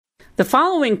The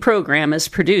following program is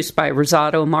produced by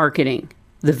Rosado Marketing.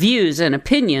 The views and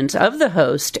opinions of the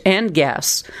host and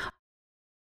guests.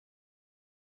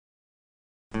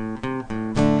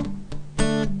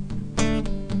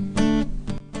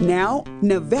 Now,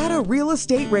 Nevada Real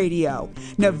Estate Radio.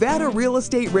 Nevada Real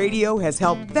Estate Radio has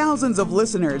helped thousands of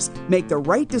listeners make the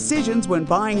right decisions when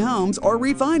buying homes or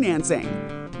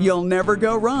refinancing. You'll never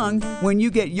go wrong when you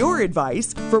get your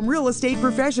advice from real estate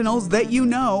professionals that you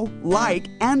know, like,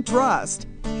 and trust.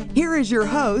 Here is your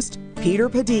host, Peter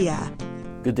Padilla.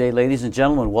 Good day, ladies and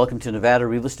gentlemen. Welcome to Nevada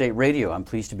Real Estate Radio. I'm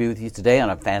pleased to be with you today on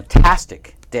a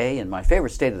fantastic day in my favorite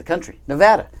state of the country,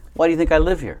 Nevada. Why do you think I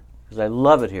live here? Because I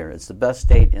love it here. It's the best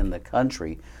state in the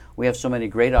country. We have so many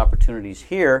great opportunities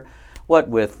here,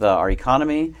 with our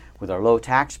economy, with our low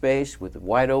tax base, with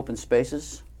wide open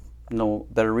spaces. No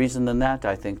better reason than that,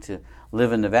 I think, to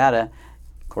live in Nevada.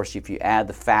 Of course, if you add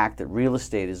the fact that real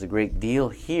estate is a great deal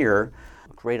here,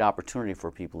 a great opportunity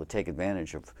for people to take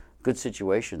advantage of good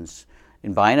situations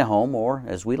in buying a home, or,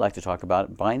 as we like to talk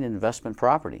about, buying an investment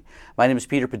property. My name is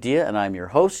Peter Padilla, and I'm your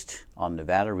host on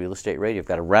Nevada Real Estate Radio. I've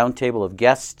got a roundtable of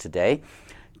guests today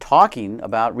talking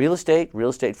about real estate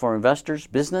for investors,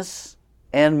 business,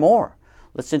 and more.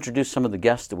 Let's introduce some of the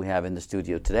guests that we have in the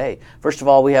studio today. First of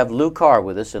all, we have Lou Carr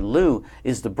with us, and Lou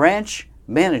is the branch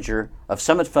manager of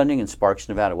Summit Funding in Sparks,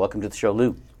 Nevada. Welcome to the show,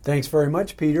 Lou. Thanks very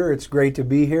much, Peter. It's great to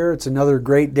be here. It's another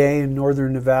great day in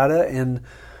northern Nevada, and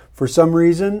for some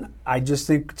reason, I just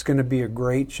think it's going to be a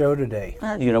great show today.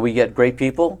 We get great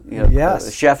people. Yes.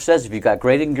 The chef says if you've got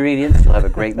great ingredients, you'll have a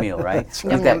great meal, right?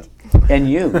 Yum, yum.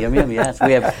 And yum, yes.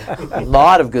 We have a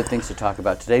lot of good things to talk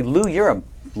about today. Lou, you're a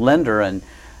lender and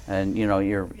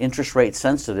you're interest rate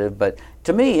sensitive, but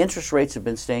to me, interest rates have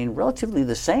been staying relatively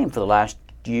the same for the last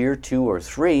year, 2 or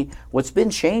 3. What's been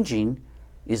changing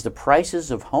is the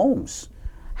prices of homes.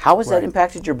 How has that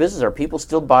impacted your business? Are people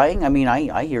still buying? I mean,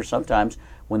 I hear sometimes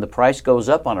when the price goes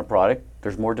up on a product,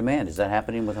 there's more demand. Is that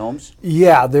happening with homes?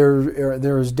 Yeah,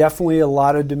 there is definitely a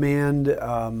lot of demand.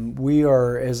 We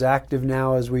are as active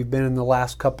now as we've been in the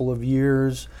last couple of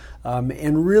years.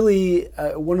 And really,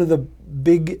 one of the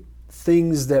big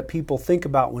things that people think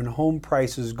about when home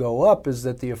prices go up is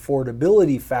that the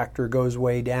affordability factor goes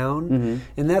way down,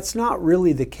 and that's not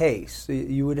really the case.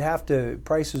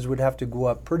 Prices would have to go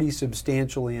up pretty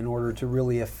substantially in order to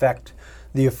really affect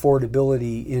the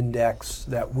affordability index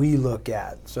that we look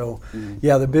at. So,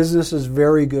 the business is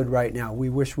very good right now. We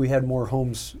wish we had more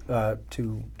homes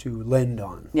to lend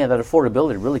on. Yeah, that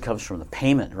affordability really comes from the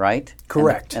payment, right?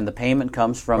 Correct. And the payment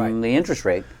comes from the interest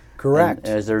rate. Correct.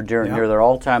 And as they're near their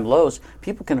all-time lows,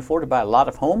 people can afford to buy a lot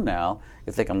of home now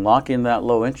if they can lock in that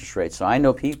low interest rate. So I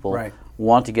know people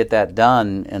want to get that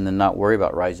done and then not worry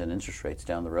about rising interest rates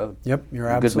down the road. Yep, you're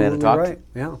a absolutely good man to talk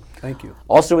right. to. Yeah, thank you.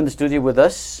 Also in the studio with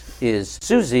us is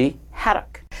Susie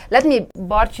Haddock. Let me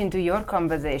barge into your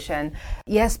conversation.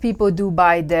 Yes, people do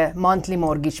buy the monthly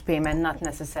mortgage payment, not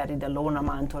necessarily the loan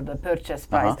amount or the purchase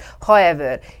price.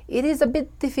 However, it is a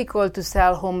bit difficult to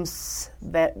sell homes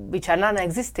which are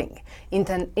non-existing.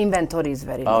 Inventory is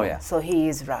very low. So he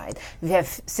is right. We have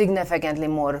significantly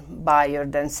more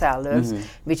buyers than sellers,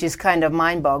 which is kind of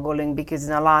mind-boggling because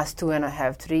in the last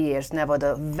 2.5, 3 years,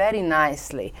 Nevada very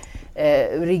nicely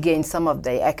regained some of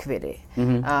the equity.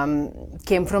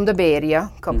 Came from the Bay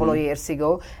Area a couple of years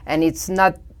ago, and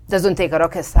doesn't take a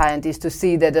rocket scientist to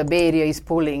see that the Bay Area is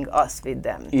pulling us with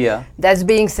them. Yeah. That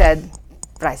being said,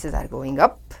 prices are going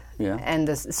up, and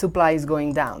the supply is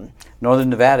going down. Northern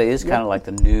Nevada is kind of like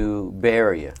the new Bay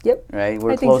Area. Yep. Right?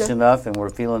 We're close enough, and we're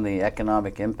feeling the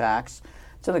economic impacts.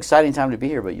 It's an exciting time to be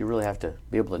here, but you really have to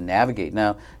be able to navigate.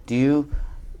 Now, do you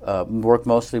work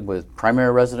mostly with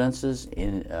primary residences,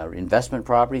 in investment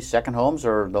properties, second homes,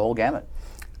 or the whole gamut?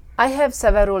 I have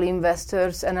several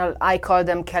investors, and I call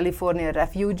them California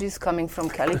refugees coming from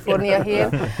California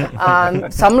here.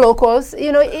 Some locals.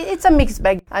 It's a mixed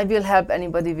bag. I will help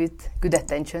anybody with good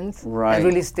intentions and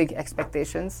realistic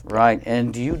expectations. Right.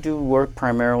 And do you do work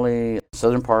primarily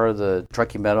southern part of the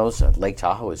Truckee Meadows? Lake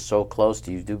Tahoe is so close.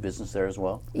 Do you do business there as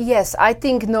well? Yes. I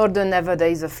think Northern Nevada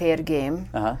is a fair game.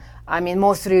 I mean,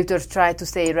 most realtors try to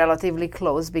stay relatively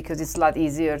close because it's a lot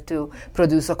easier to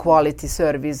produce a quality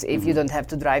service if you don't have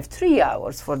to drive 3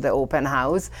 hours for the open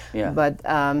house. But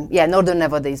Northern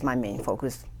Nevada is my main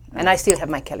focus. And I still have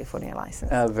my California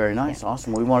license. Very nice.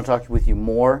 Awesome. We want to talk with you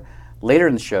more later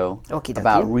in the show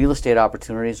about real estate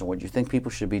opportunities and what you think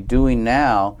people should be doing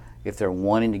now if they're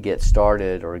wanting to get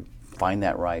started or find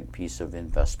that right piece of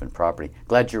investment property.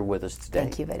 Glad you're with us today.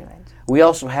 Thank you very much. We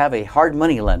also have a hard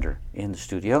money lender in the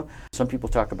studio. Some people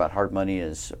talk about hard money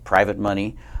as private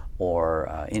money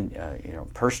or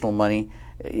personal money.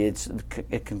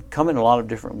 it can come in a lot of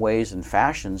different ways and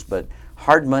fashions, but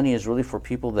hard money is really for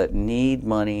people that need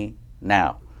money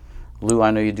now. Lou,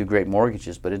 I know you do great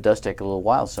mortgages, but it does take a little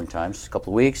while sometimes, a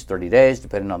couple of weeks, 30 days,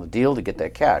 depending on the deal, to get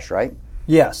that cash, right?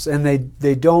 Yes, and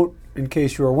they don't, in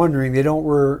case you were wondering, they don't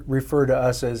refer to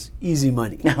us as easy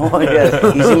money. Oh,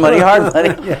 yeah, easy money, hard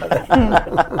money.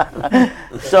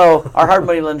 So our hard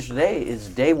money lender today is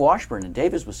Dave Washburn, and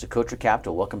Dave is with Socotra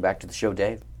Capital. Welcome back to the show,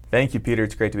 Dave. Thank you, Peter.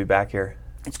 It's great to be back here.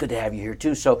 It's good to have you here,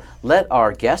 too. So let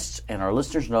our guests and our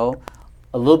listeners know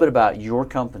a little bit about your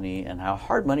company and how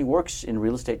hard money works in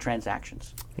real estate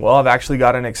transactions. Well, I've actually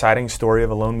got an exciting story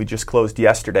of a loan we just closed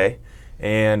yesterday.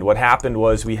 And what happened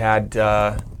was we had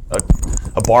a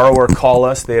borrower call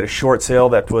us. They had a short sale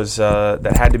that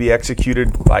had to be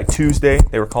executed by Tuesday.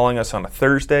 They were calling us on a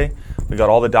Thursday. We got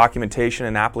all the documentation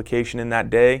and application in that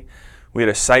day. We had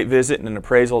a site visit and an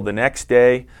appraisal the next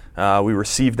day. We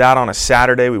received that on a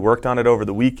Saturday. We worked on it over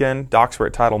the weekend. Docs were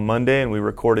at title Monday, and we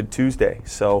recorded Tuesday.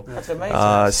 So that's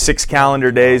amazing. 6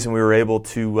 calendar days, and we were able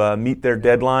to meet their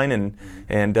deadline,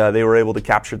 and they were able to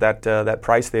capture that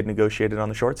price they had negotiated on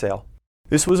the short sale.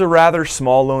 This was a rather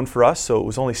small loan for us, so it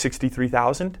was only $63,000.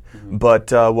 Mm-hmm.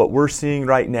 But what we're seeing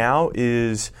right now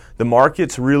is the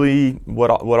market's really,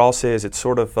 what I'll say is it's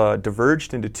sort of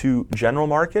diverged into two general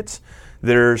markets.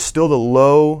 There's still the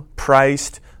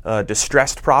low-priced,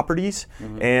 distressed properties,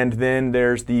 and then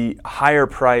there's the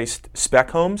higher-priced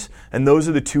spec homes, and those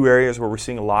are the two areas where we're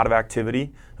seeing a lot of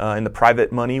activity in the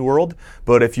private money world.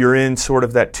 But if you're in sort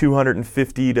of that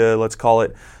 $250,000 to, let's call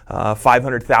it,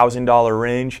 $500,000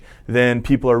 range, then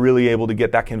people are really able to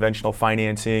get that conventional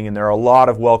financing, and there are a lot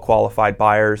of well-qualified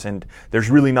buyers, and there's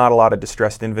really not a lot of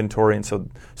distressed inventory, and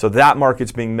so that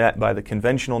market's being met by the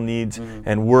conventional needs,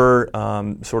 and we're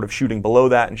sort of shooting below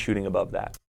that and shooting above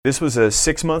that. This was a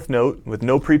 6-month note with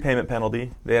no prepayment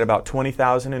penalty. They had about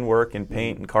 $20,000 in work and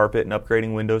paint and carpet and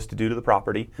upgrading windows to do to the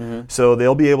property. So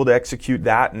they'll be able to execute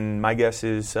that, and my guess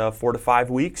is 4 to 5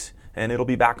 weeks, and it'll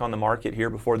be back on the market here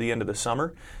before the end of the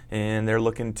summer. And they're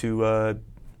looking to,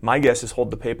 my guess is,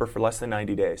 hold the paper for less than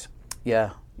 90 days.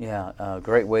 Yeah,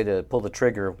 great way to pull the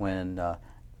trigger when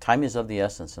time is of the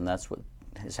essence, and that's what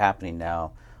is happening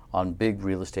now on big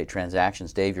real estate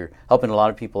transactions. Dave, you're helping a lot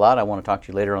of people out. I want to talk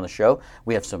to you later on the show.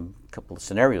 We have couple of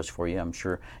scenarios for you I'm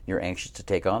sure you're anxious to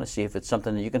take on to see if it's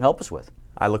something that you can help us with.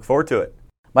 I look forward to it.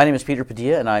 My name is Peter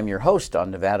Padilla, and I'm your host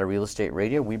on Nevada Real Estate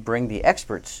Radio. We bring the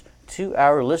experts to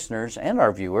our listeners and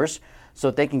our viewers so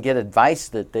that they can get advice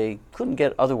that they couldn't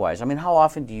get otherwise. I mean, how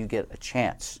often do you get a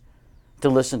chance to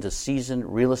listen to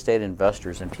seasoned real estate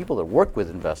investors and people that work with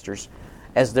investors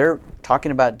as they're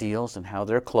talking about deals and how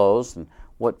they're closed and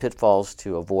what pitfalls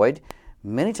to avoid?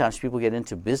 Many times people get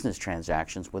into business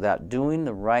transactions without doing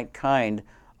the right kind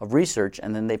of research,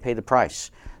 and then they pay the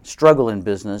price. Struggle in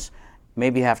business,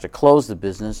 maybe have to close the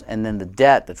business, and then the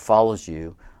debt that follows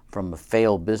you from a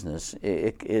failed business,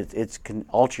 it can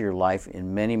alter your life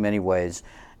in many, many ways,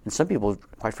 and some people,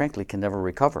 quite frankly, can never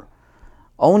recover.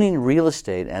 Owning real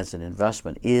estate as an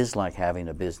investment is like having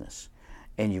a business,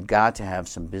 and you've got to have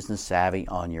some business savvy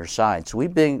on your side. So we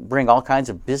bring all kinds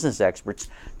of business experts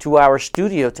to our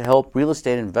studio to help real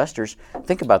estate investors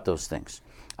think about those things.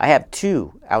 I have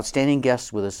 2 outstanding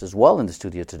guests with us as well in the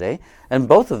studio today, and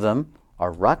both of them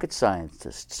are rocket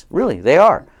scientists. Really, they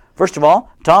are. First of all,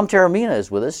 Tom Taormina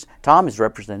is with us. Tom is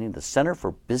representing the Center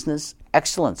for Business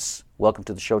Excellence. Welcome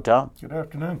to the show, Tom. Good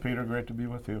afternoon, Peter. Great to be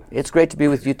with you. It's great to be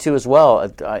with you, too, as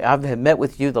well. I've met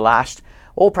with you the last,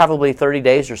 probably 30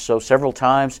 days or so, several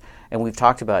times, and we've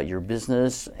talked about your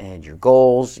business and your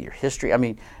goals, your history. I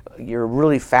mean, you're a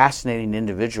really fascinating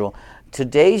individual.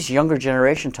 Today's younger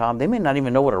generation, Tom, they may not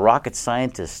even know what a rocket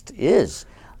scientist is.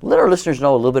 Let our listeners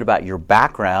know a little bit about your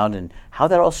background and how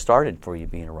that all started for you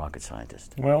being a rocket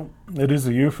scientist. Well, it is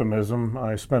a euphemism.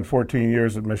 I spent 14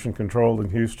 years at Mission Control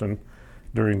in Houston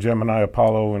during Gemini,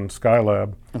 Apollo, and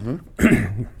Skylab.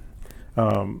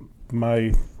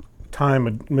 My time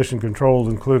at Mission Control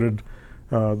included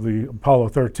the Apollo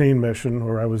 13 mission,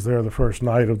 where I was there the first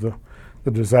night of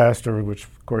the disaster, which,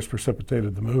 of course,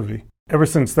 precipitated the movie. Ever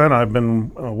since then, I've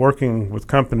been working with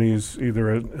companies, either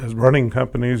as running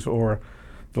companies or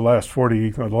the last 20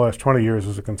 years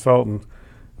as a consultant,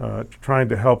 trying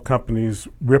to help companies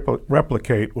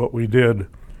replicate what we did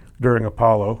during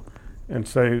Apollo and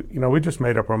say, we just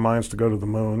made up our minds to go to the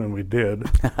moon, and we did.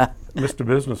 Mr.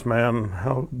 Businessman,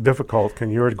 how difficult can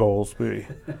your goals be?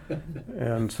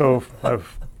 And so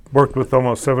I've worked with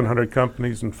almost 700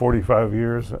 companies in 45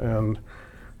 years and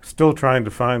still trying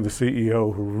to find the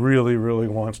CEO who really, really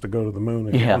wants to go to the moon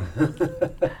again.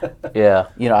 Yeah.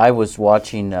 I was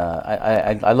watching,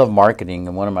 I love marketing,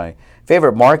 and one of my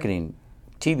favorite marketing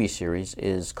TV series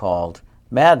is called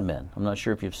Mad Men. I'm not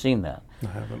sure if you've seen that. I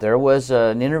haven't. There was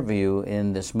an interview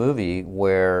in this movie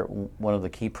where one of the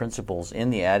key principals in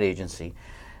the ad agency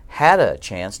had a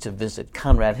chance to visit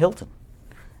Conrad Hilton.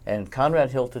 And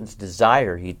Conrad Hilton's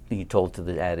desire, he told to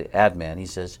the ad man, he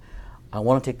says, I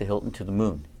want to take the Hilton to the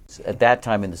moon. At that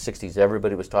time in the 60s,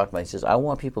 everybody was talking about it. He says, I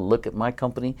want people to look at my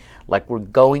company like we're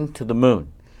going to the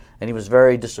moon. And he was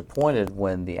very disappointed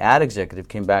when the ad executive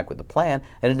came back with the plan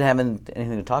and didn't have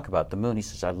anything to talk about the moon. He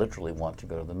says, I literally want to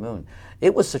go to the moon.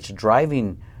 It was such a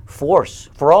driving force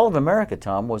for all of America,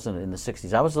 Tom, wasn't it, in the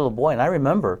 60s? I was a little boy, and I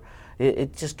remember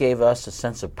it just gave us a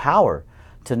sense of power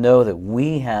to know that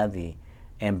we had the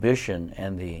ambition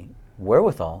and the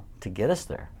wherewithal to get us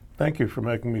there. Thank you for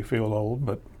making me feel old,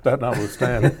 but that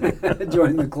notwithstanding.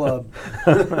 Join the club.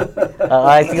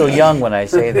 I feel young when I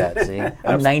say that, see?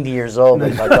 I'm 90 years old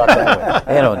if I talk that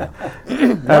way. I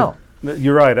don't know. No.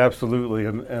 You're right, absolutely.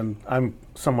 And I'm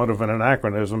somewhat of an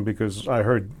anachronism because I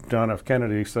heard John F.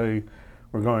 Kennedy say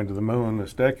we're going to the moon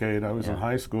this decade. I was in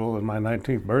high school, and my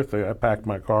 19th birthday, I packed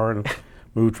my car and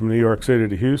moved from New York City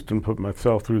to Houston, put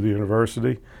myself through the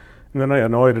university. And then I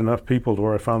annoyed enough people to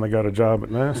where I finally got a job at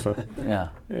NASA. Yeah.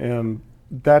 And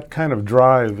that kind of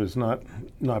drive is not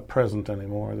present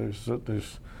anymore.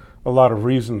 There's a lot of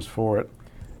reasons for it.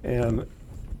 And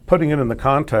putting it in the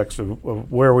context of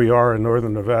where we are in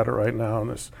northern Nevada right now in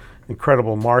this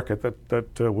incredible market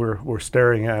that we're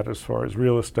staring at as far as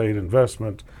real estate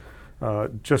investment,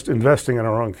 just investing in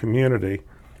our own community,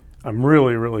 I'm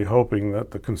really, really hoping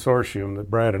that the consortium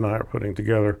that Brad and I are putting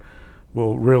together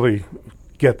will really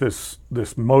get this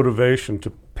motivation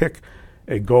to pick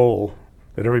a goal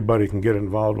that everybody can get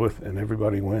involved with and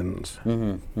everybody wins.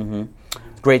 Mm-hmm, mm-hmm.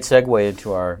 Great segue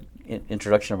into our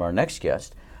introduction of our next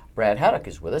guest. Brad Haddock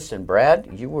is with us. And Brad,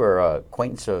 you were an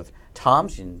acquaintance of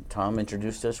Tom's, and Tom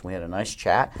introduced us. We had a nice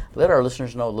chat. Let our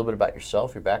listeners know a little bit about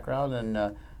yourself, your background,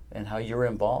 and how you were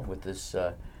involved with this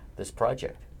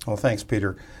project. Well, thanks,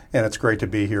 Peter. And it's great to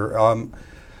be here.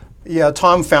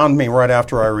 Tom found me right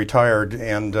after I retired,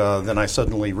 and then I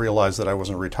suddenly realized that I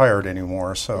wasn't retired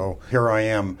anymore, so here I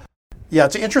am. Yeah,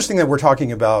 it's interesting that we're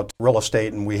talking about real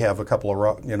estate, and we have a couple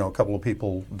of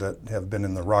people that have been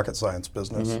in the rocket science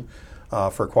business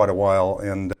for quite a while,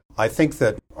 and I think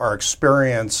that our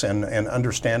experience and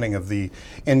understanding of the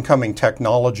incoming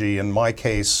technology, in my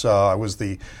case, I was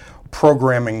the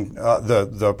programming,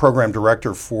 the program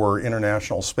director for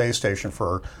International Space Station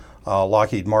for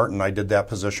Lockheed Martin. I did that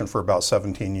position for about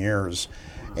 17 years.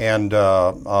 And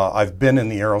I've been in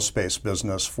the aerospace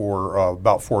business for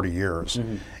about 40 years.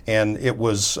 Mm-hmm. And it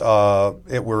was the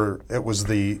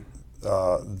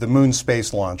moon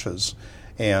space launches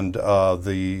and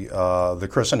the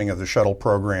christening of the shuttle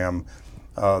program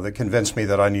that convinced me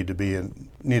that I needed to be in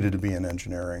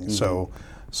engineering. Mm-hmm.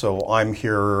 So I'm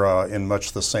here in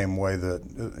much the same way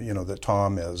that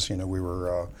Tom is. We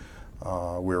were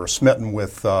smitten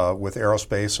with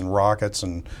aerospace and rockets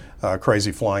and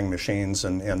crazy flying machines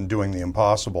and doing the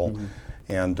impossible. Mm-hmm.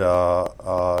 And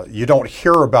you don't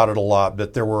hear about it a lot,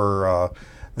 but there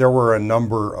were a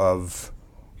number of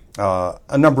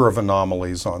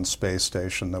anomalies on space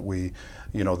station that we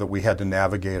had to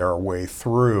navigate our way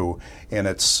through. And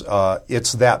it's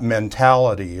that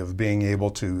mentality of being able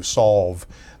to solve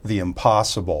the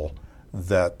impossible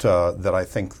that I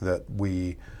think that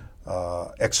we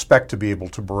expect to be able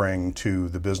to bring to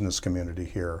the business community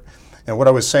here. And what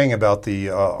I was saying about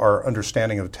our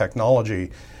understanding of technology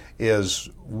is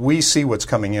we see what's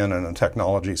coming in a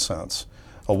technology sense.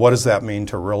 What does that mean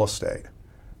to real estate?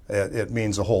 It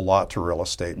means a whole lot to real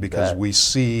estate because we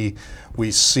see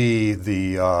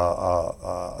the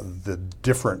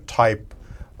different type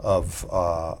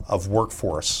of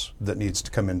workforce that needs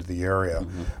to come into the area.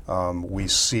 Mm-hmm. We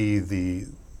see the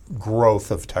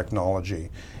growth of technology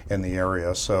in the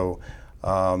area, so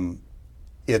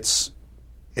it's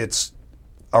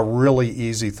a really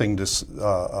easy thing to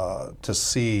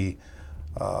see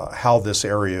how this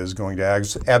area is going to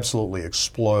absolutely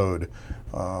explode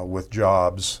with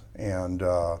jobs and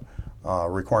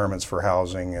requirements for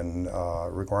housing and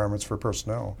requirements for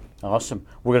personnel. Awesome.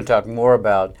 We're going to talk more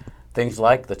about things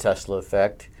like the Tesla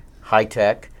effect, high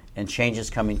tech, and changes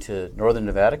coming to northern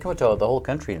Nevada, coming to the whole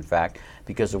country, in fact,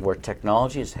 because of where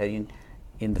technology is heading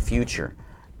in the future.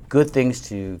 Good things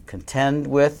to contend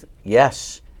with,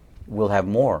 yes. We'll have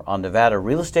more on Nevada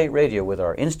Real Estate Radio with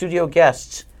our in-studio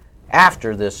guests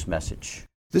after this message.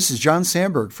 This is John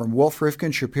Sandberg from Wolf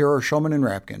Rifkin, Shapiro, Shulman, and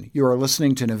Rapkin. You are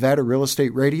listening to Nevada Real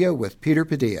Estate Radio with Peter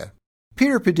Padilla.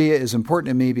 Peter Padilla is important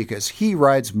to me because he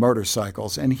rides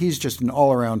motorcycles, and he's just an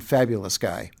all-around fabulous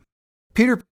guy.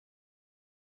 Peter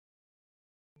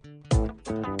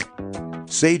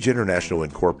Sage International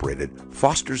Incorporated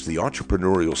fosters the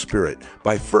entrepreneurial spirit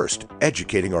by first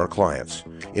educating our clients.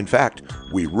 In fact,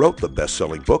 we wrote the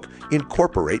best-selling book,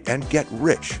 Incorporate and Get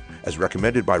Rich, as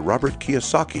recommended by Robert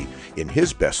Kiyosaki in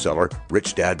his bestseller,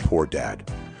 Rich Dad, Poor Dad.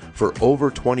 For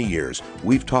over 20 years,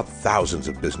 we've taught thousands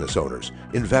of business owners,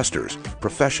 investors,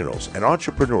 professionals, and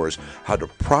entrepreneurs how to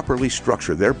properly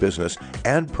structure their business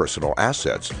and personal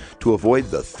assets to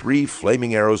avoid the 3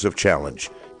 flaming arrows of challenge: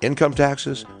 income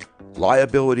taxes,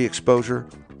 liability exposure,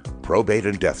 probate,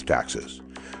 and death taxes.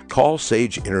 Call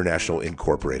Sage International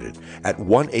Incorporated at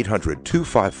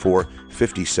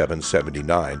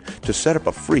 1-800-254-5779 to set up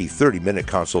a free 30-minute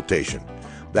consultation.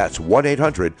 That's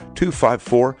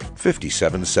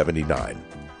 1-800-254-5779.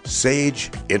 Sage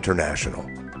International.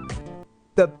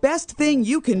 The best thing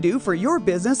you can do for your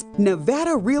business,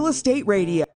 Nevada Real Estate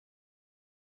Radio.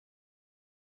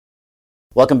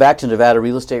 Welcome back to Nevada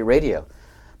Real Estate Radio.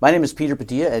 My name is Peter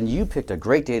Padilla, and you picked a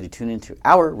great day to tune into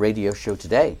our radio show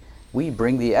today. We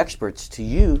bring the experts to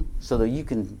you so that you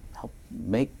can help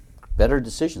make better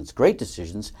decisions, great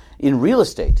decisions in real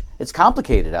estate. It's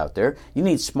complicated out there. You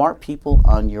need smart people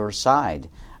on your side.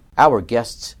 Our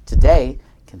guests today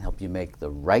can help you make the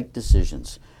right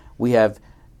decisions. We have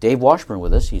Dave Washburn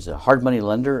with us. He's a hard money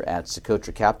lender at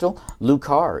Socotra Capital. Lou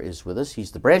Carr is with us.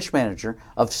 He's the branch manager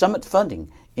of Summit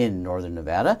Funding in Northern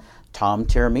Nevada. Tom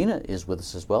Taormina is with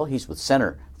us as well. He's with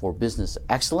Center for Business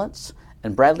Excellence.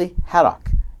 And Bradley Haddock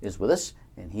is with us,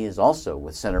 and he is also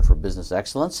with Center for Business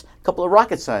Excellence. A couple of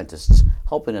rocket scientists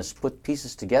helping us put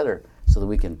pieces together so that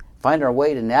we can find our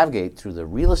way to navigate through the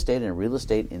real estate and real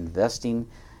estate investing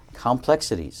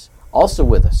complexities. Also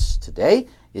with us today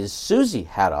is Susie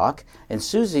Haddock, and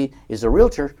Susie is a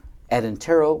realtor at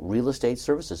Intero Real Estate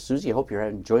Services. Susie, I hope you're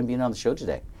enjoying being on the show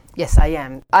today. Yes, I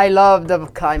am. I love the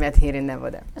climate here in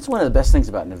Nevada. That's one of the best things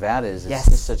about Nevada is it's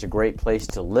just such a great place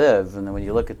to live. And then when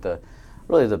you look at the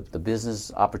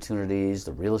business opportunities,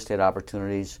 the real estate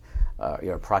opportunities,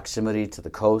 your proximity to the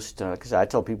coast. Because I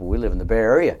tell people we live in the Bay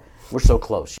Area. We're so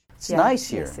close. It's nice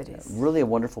here. Yes, it is. Really a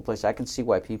wonderful place. I can see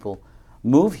why people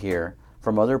move here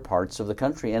from other parts of the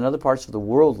country and other parts of the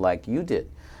world like you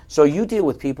did. So you deal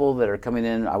with people that are coming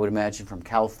in, I would imagine, from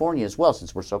California as well,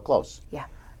 since we're so close. Yeah.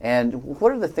 And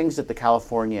what are the things that the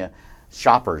California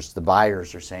shoppers, the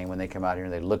buyers, are saying when they come out here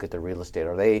and they look at the real estate?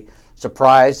 Are they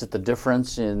surprised at the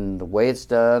difference in the way it's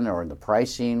done or in the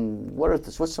pricing?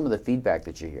 What's some of the feedback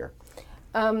that you hear?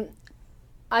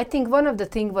 I think one of the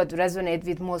things what resonates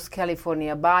with most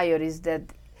California buyers is that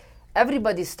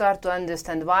everybody start to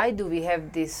understand why do we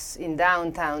have this in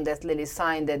downtown that little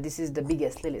sign that this is the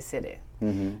biggest little city.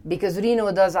 Mm-hmm. Because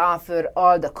Reno does offer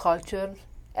all the culture,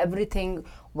 everything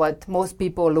what most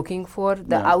people are looking for,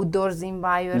 the outdoors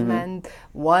environment,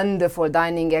 wonderful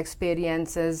dining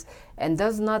experiences, and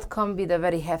does not come with a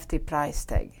very hefty price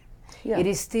tag. Yeah. It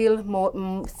is still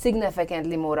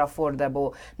significantly more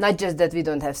affordable. Not just that we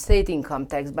don't have state income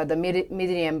tax, but the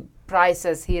median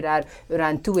prices here are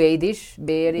around $280-ish,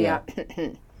 Bay Area,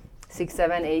 $6,000,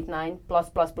 $7,000, $8,000,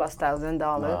 plus $1,000.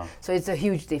 Wow. So it's a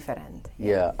huge difference.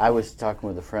 Yeah, I was talking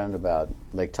with a friend about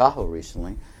Lake Tahoe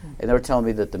recently, and they were telling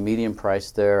me that the median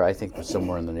price there, I think, was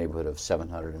somewhere in the neighborhood of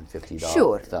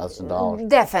 $750,000.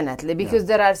 Definitely, because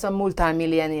there are some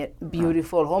multi-millionaire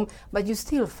beautiful home, but you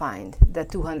still find the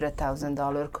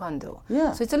 $200,000 condo.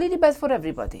 Yeah. So it's a little bit for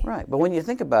everybody. Right, but when you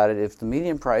think about it, if the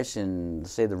median price in,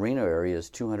 say, the Reno area is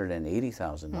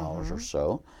 $280,000 or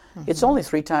so, it's only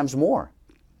 3 times more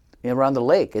around the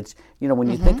lake. It's, when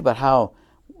you think about how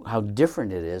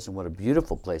different it is and what a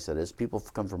beautiful place it is, people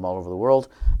come from all over the world,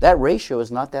 that ratio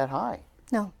is not that high.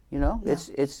 No.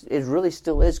 It really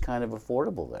still is kind of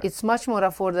affordable there. It's much more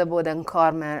affordable than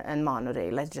Carmel and Monterey,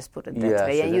 let's just put it that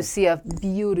way. And you see a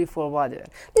beautiful water. A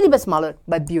little bit smaller,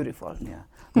 but beautiful. Yeah.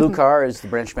 Lou Carr is the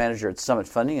branch manager at Summit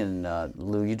Funding, and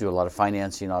Lou, you do a lot of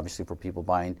financing, obviously, for people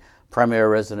buying primary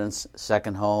residence,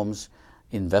 second homes,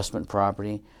 investment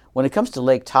property. When it comes to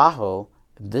Lake Tahoe,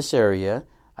 this area,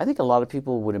 I think a lot of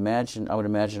people would imagine are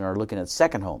looking at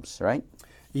second homes, right?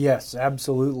 Yes,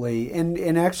 absolutely.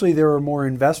 And actually there are more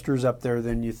investors up there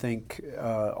than you think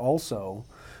also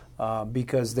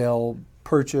because they'll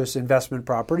purchase investment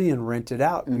property and rent it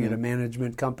out. Mm-hmm. Get a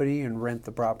management company and rent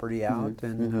the property out.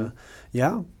 Mm-hmm.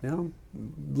 And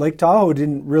Lake Tahoe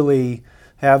didn't really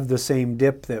have the same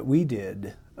dip that we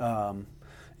did.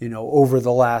 Over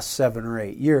the last 7 or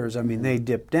 8 years. I mean, they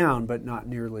dipped down, but not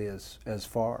nearly as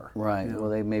far. Right. Well,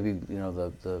 they maybe,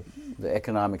 the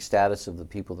economic status of the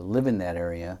people that live in that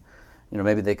area,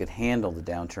 maybe they could handle the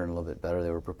downturn a little bit better.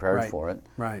 They were prepared for it.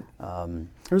 Right.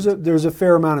 There's a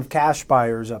fair amount of cash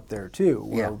buyers up there, too,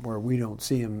 where we don't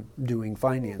see them doing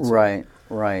financing. Right.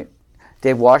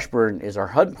 Dave Washburn is our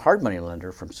hard money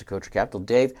lender from Socotra Capital.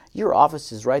 Dave, your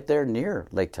office is right there near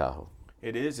Lake Tahoe.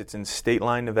 It is. It's in State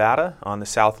Line, Nevada, on the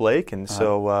South Lake, and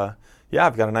so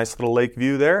I've got a nice little lake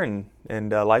view there,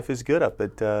 and life is good up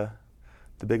at the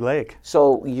big lake.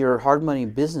 So your hard money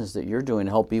business that you're doing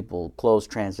to help people close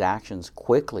transactions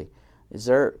quickly, is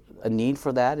there a need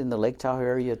for that in the Lake Tahoe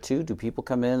area too? Do people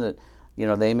come in that,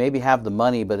 they maybe have the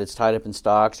money, but it's tied up in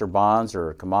stocks or bonds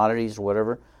or commodities or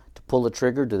whatever, to pull the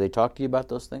trigger? Do they talk to you about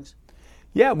those things?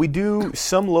 Yeah, we do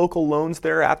some local loans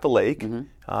there at the lake.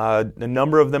 A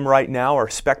number of them right now are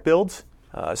spec builds,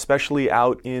 especially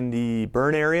out in the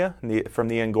burn area from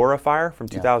the Angora fire from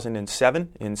 2007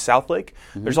 in South Lake.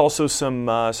 There's also some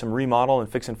remodel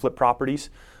and fix and flip properties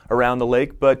around the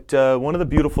lake. But one of the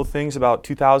beautiful things about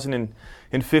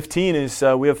 2015 is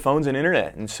we have phones and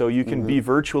internet, and so you can be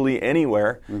virtually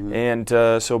anywhere. And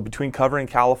so between covering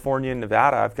California and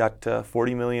Nevada, I've got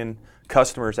 40 million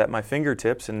customers at my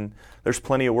fingertips, and there's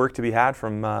plenty of work to be had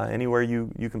from anywhere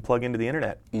you can plug into the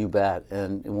internet. You bet.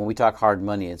 And when we talk hard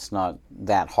money, it's not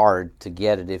that hard to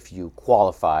get it if you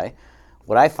qualify.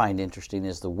 What I find interesting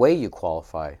is the way you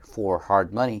qualify for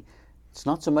hard money. It's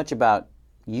not so much about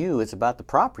you, it's about the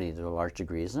property to a large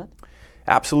degree, isn't it?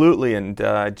 Absolutely, and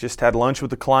I just had lunch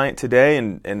with a client today,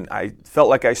 and I felt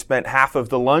like I spent half of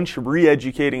the lunch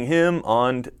re-educating him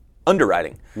on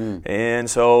underwriting. And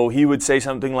so he would say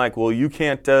something like, well, you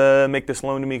can't make this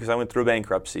loan to me because I went through a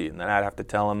bankruptcy. And then I'd have to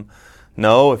tell him,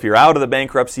 no, if you're out of the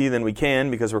bankruptcy, then we can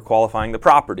because we're qualifying the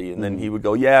property. And then he would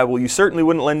go, yeah, well, you certainly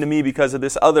wouldn't lend to me because of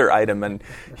this other item. And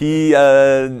he,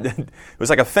 it was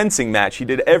like a fencing match. He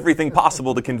did everything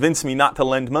possible to convince me not to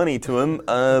lend money to him.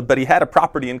 But he had a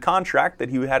property in contract that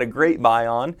he had a great buy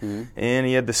on. And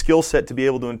he had the skill set to be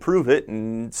able to improve it.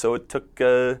 And so it took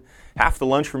half the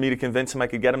lunch for me to convince him I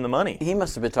could get him the money. He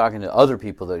must have been talking to other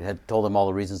people that had told him all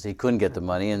the reasons he couldn't get the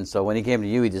money, and so when he came to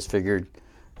you, he just figured,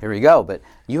 here we go. But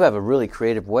you have a really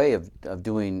creative way of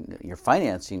doing your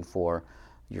financing for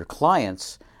your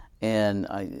clients, and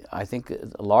I think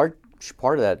a large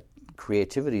part of that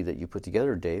creativity that you put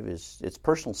together, Dave, is it's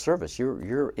personal service.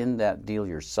 You're in that deal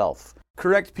yourself.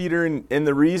 Correct, Peter, and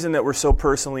the reason that we're so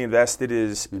personally invested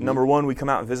is, number one, we come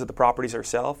out and visit the properties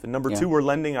ourselves, and number two, we're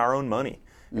lending our own money.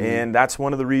 And that's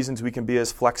one of the reasons we can be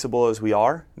as flexible as we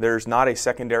are. There's not a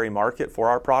secondary market for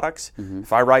our products.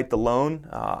 If I write the loan,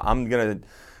 I'm going to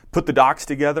put the docs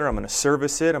together, I'm going to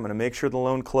service it, I'm going to make sure the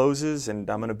loan closes, and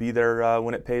I'm going to be there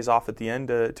when it pays off at the end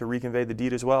to reconvey the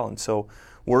deed as well. And so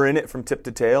we're in it from tip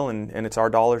to tail, and it's our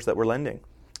dollars that we're lending.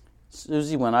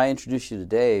 Susie, when I introduced you to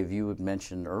Dave, you had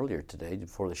mentioned earlier today,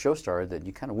 before the show started, that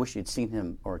you kind of wish you'd seen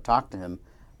him or talked to him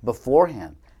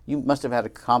beforehand. You must have had a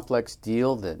complex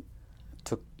deal that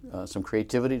took some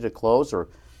creativity to close, or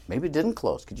maybe it didn't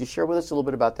close. Could you share with us a little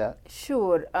bit about that?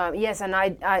 Sure. Yes, and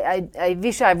I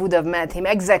wish I would have met him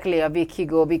exactly a week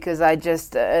ago, because I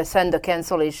just sent a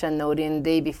cancellation note in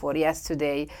day before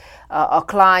yesterday. A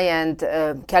client,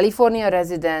 California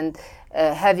resident,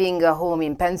 having a home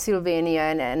in Pennsylvania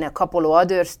and a couple of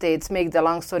other states, make the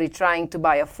long story, trying to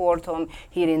buy a fourth home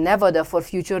here in Nevada for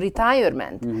future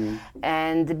retirement.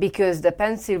 And because the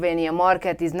Pennsylvania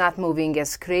market is not moving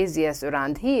as crazy as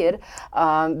around here,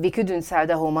 we couldn't sell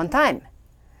the home on time.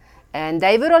 And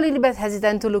they were a little bit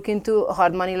hesitant to look into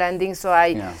hard money lending,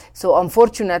 so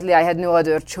unfortunately I had no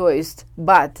other choice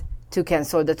but to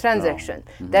cancel the transaction.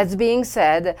 That being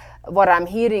said, what I'm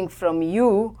hearing from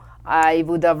you, I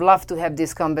would have loved to have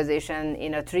this conversation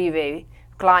in a three-way,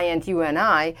 client, you and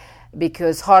I,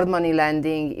 because hard money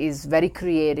lending is very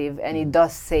creative, and it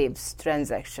does save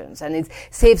transactions, and it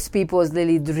saves people's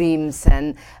daily dreams,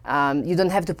 and you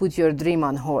don't have to put your dream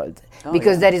on hold,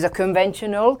 because there is a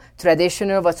conventional,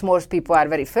 traditional, what most people are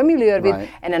very familiar with,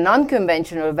 and a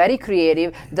non-conventional, very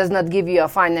creative, does not give you a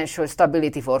financial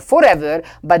stability for forever,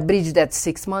 but bridge that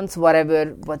 6 months,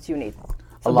 what you need.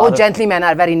 So both gentlemen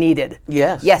are very needed.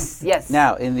 Yes. Yes, yes.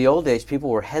 Now, in the old days,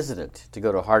 people were hesitant to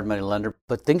go to a hard money lender,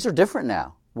 but things are different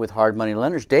now with hard money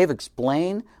lenders. Dave,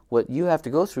 explain what you have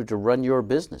to go through to run your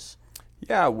business.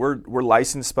 Yeah, we're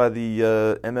licensed by the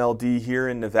MLD here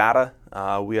in Nevada.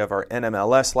 We have our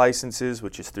NMLS licenses,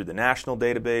 which is through the national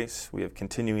database. We have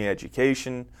continuing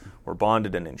education. We're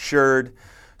bonded and insured.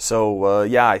 So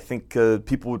I think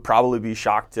people would probably be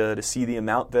shocked to see the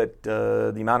amount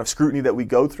of scrutiny that we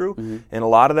go through, and a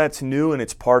lot of that's new, and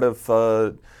it's part of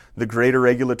the greater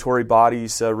regulatory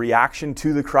body's reaction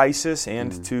to the crisis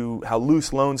and to how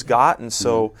loose loans got. And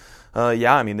so,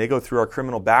 they go through our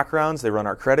criminal backgrounds, they run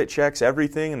our credit checks,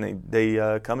 everything, and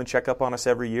they come and check up on us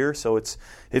every year. So it's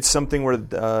something where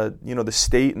the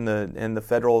state and the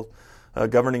federal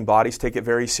governing bodies take it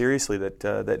very seriously,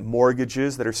 that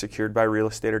mortgages that are secured by real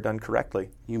estate are done correctly.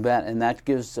 You bet, and that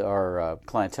gives our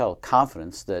clientele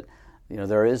confidence that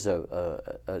there is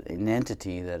an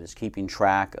entity that is keeping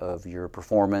track of your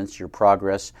performance, your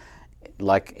progress.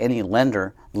 Like any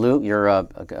lender, Lou, you're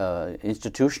a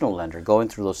institutional lender going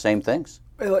through those same things.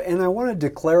 And I wanted to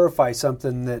clarify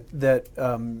something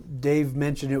that Dave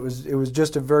mentioned. It was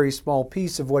just a very small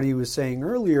piece of what he was saying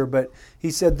earlier, but he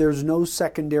said there's no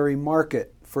secondary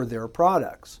market for their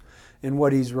products. And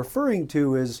what he's referring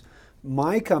to is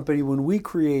my company, when we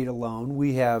create a loan,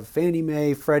 we have Fannie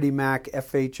Mae, Freddie Mac,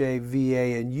 FHA,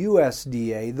 VA, and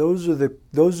USDA.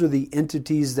 Those are the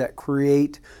entities that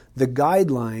create the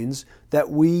guidelines that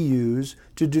we use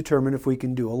to determine if we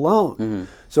can do a loan. Mm-hmm.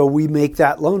 So we make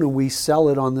that loan and we sell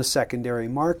it on the secondary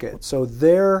market. So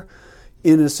they're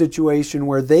in a situation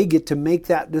where they get to make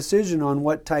that decision on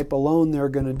what type of loan they're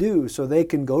going to do. So they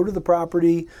can go to the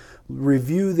property,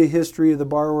 review the history of the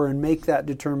borrower, and make that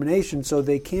determination, so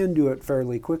they can do it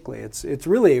fairly quickly. It's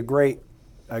really a great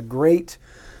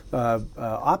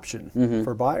option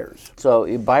for buyers.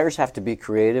 So buyers have to be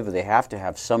creative. They have to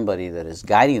have somebody that is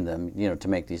guiding them, to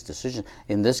make these decisions.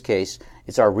 In this case,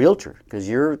 it's our realtor, because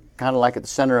you're kind of like at the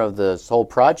center of this whole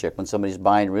project when somebody's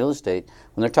buying real estate.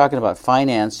 When they're talking about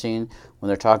financing, when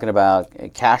they're talking about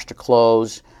cash to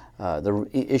close, the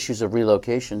issues of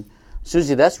relocation,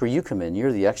 Susie, that's where you come in.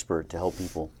 You're the expert to help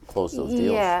people close those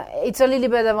deals. Yeah, it's a little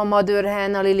bit of a mother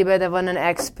hen, a little bit of an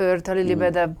expert, a little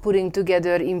bit of putting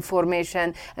together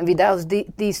information. And without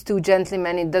these two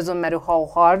gentlemen, it doesn't matter how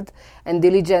hard and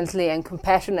diligently and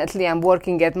compassionately I'm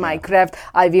working at my craft,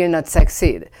 I will not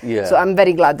succeed. Yeah. So I'm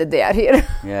very glad that they are here.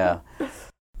 Yeah.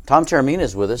 Tom Taormina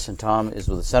is with us, and Tom is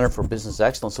with the Center for Business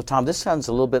Excellence. So, Tom, this sounds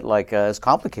a little bit like it's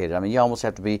complicated. I mean, you almost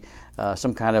have to be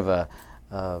some kind of a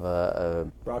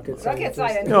rocket scientist.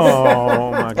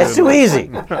 Oh, my goodness. It's too easy.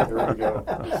 There we go.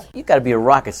 You've got to be a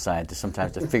rocket scientist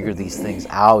sometimes to figure these things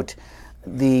out.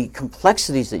 The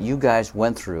complexities that you guys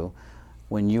went through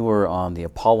when you were on the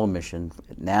Apollo mission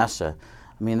at NASA,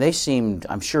 I mean, they seemed,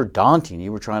 I'm sure, daunting.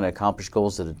 You were trying to accomplish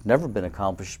goals that had never been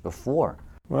accomplished before.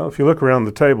 Well, if you look around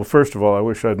the table, first of all, I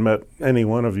wish I'd met any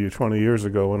one of you 20 years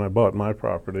ago when I bought my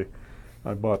property.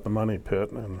 I bought the money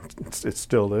pit, and it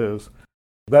still is.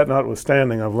 That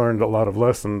notwithstanding, I've learned a lot of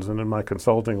lessons, and in my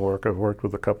consulting work, I've worked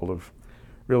with a couple of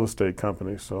real estate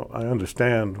companies, so I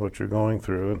understand what you're going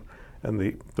through, and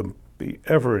the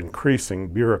ever-increasing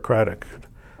bureaucratic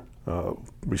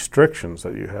restrictions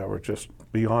that you have are just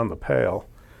beyond the pale.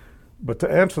 But to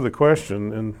answer the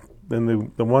question, in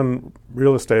the one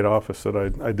real estate office that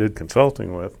I did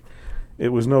consulting with, it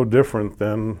was no different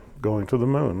than going to the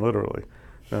moon, literally.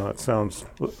 Now, it sounds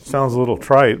a little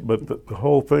trite, but the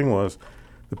whole thing was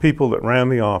the people that ran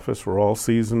the office were all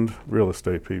seasoned real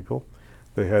estate people.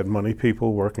 They had money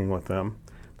people working with them.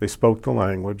 They spoke the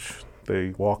language.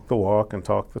 They walked the walk and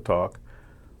talked the talk.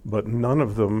 But none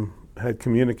of them had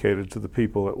communicated to the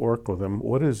people that worked with them,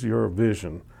 what is your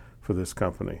vision for this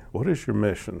company? What is your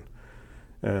mission?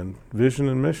 And vision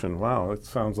and mission, wow, it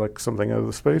sounds like something out of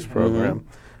the space program.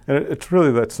 And it's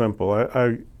really that simple.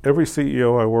 Every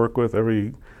CEO I work with,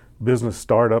 every business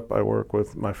startup I work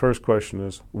with, my first question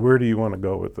is, where do you want to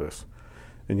go with this?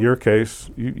 In your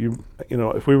case, you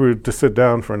know, if we were to sit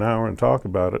down for an hour and talk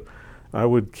about it, I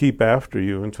would keep after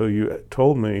you until you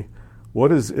told me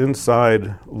what is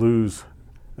inside Lou's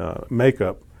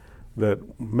makeup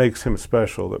that makes him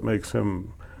special, that makes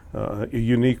him a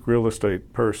unique real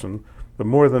estate person. But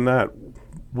more than that,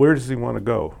 where does he want to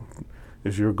go?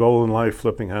 Is your goal in life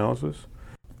flipping houses?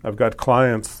 I've got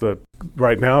clients that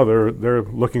right now they're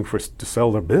looking to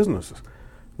sell their businesses.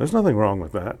 There's nothing wrong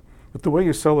with that. But the way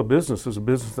you sell a business is a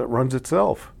business that runs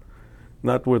itself,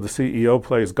 not where the CEO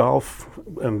plays golf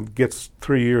and gets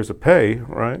 3 years of pay,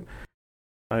 right?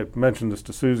 I mentioned this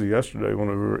to Susie yesterday when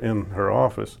we were in her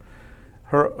office.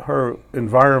 Her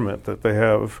environment that they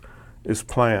have is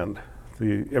planned.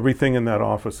 Everything in that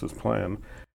office is planned.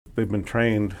 They've been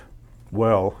trained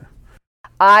well.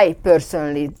 I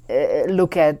personally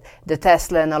look at the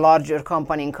Tesla and a larger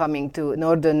company coming to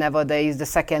Northern Nevada is the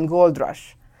second gold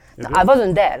rush. I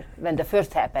wasn't there when the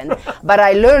first happened, but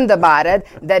I learned about it,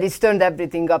 that it's turned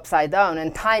everything upside down.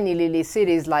 And tiny little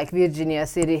cities like Virginia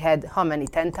City had how many,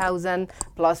 10,000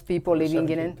 plus people living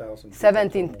in it?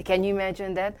 17. Can you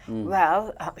imagine that?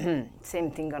 Well,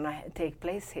 same thing gonna take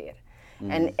place here.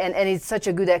 And it's such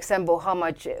a good example how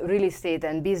much real estate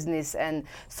and business and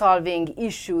solving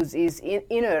issues is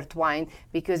intertwined,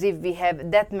 because if we have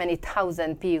that many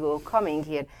thousand people coming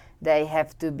here, they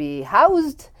have to be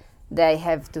housed, they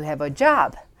have to have a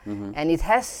job, and it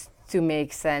has to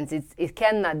make sense. It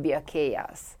cannot be a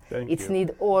chaos. It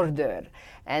needs order.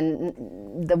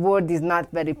 And the word is not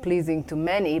very pleasing to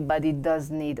many, but it does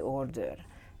need order.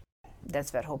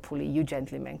 That's where hopefully you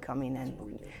gentlemen come in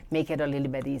and make it a little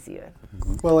bit easier.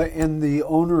 Well, and the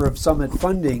owner of Summit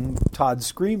Funding, Todd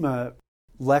Screama,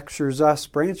 lectures us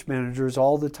branch managers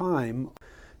all the time.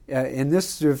 And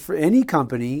this, for any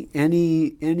company,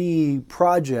 any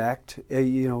project,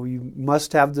 you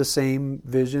must have the same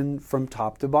vision from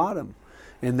top to bottom.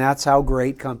 And that's how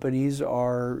great companies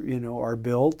are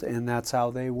built, and that's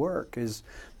how they work, is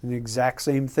the exact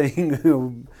same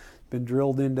thing been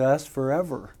drilled into us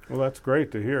forever. Well, that's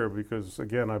great to hear because,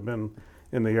 again, I've been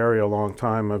in the area a long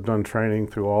time. I've done training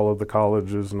through all of the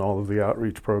colleges and all of the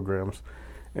outreach programs,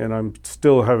 and I'm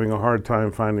still having a hard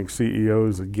time finding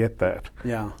CEOs that get that.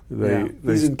 Yeah,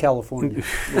 he's in California.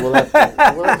 We'll have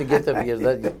to get them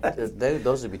because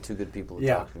those would be two good people to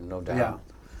talk to, no doubt.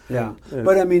 Yeah,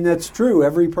 but I mean, that's true.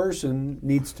 Every person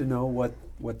needs to know what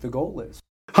the goal is.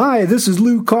 Hi, this is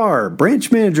Lou Carr, branch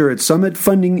manager at Summit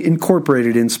Funding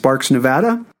Incorporated in Sparks,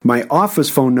 Nevada. My office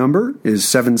phone number is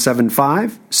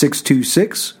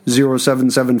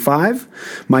 775-626-0775.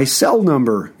 My cell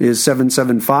number is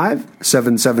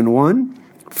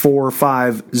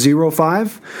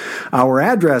 775-771-4505. Our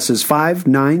address is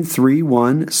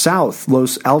 5931 South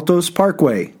Los Altos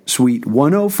Parkway, Suite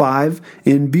 105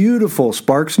 in beautiful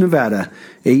Sparks, Nevada,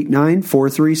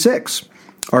 89436.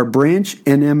 Our branch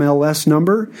NMLS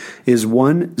number is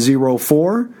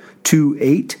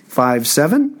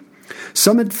 1042857.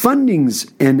 Summit Funding's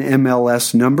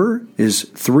NMLS number is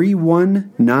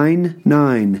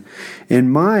 3199.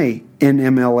 And my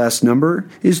NMLS number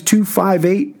is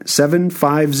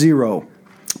 258750.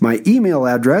 My email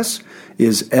address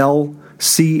is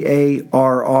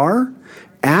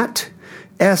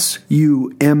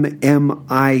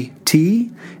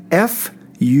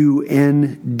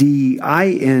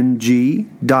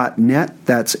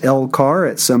That's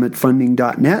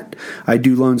lcar@summitfunding.net. I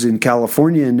do loans in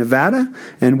California and Nevada,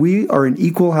 and we are an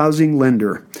equal housing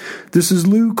lender. This is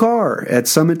Lou Carr at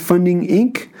Summit Funding,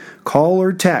 Inc. Call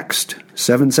or text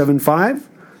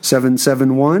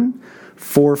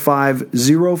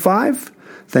 775-771-4505.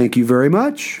 Thank you very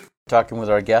much. Talking with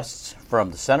our guests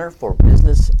from the Center for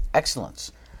Business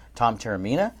Excellence, Tom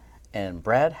Taormina and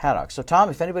Brad Haddock. So, Tom,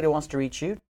 if anybody wants to reach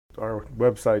you, our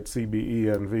website,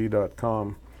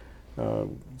 cbenv.com.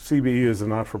 CBE is a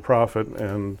not-for-profit,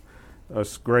 and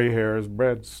us gray hairs,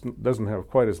 Brad doesn't have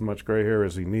quite as much gray hair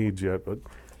as he needs yet, but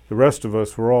the rest of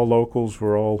us, we're all locals,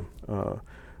 we're all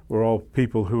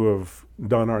people who have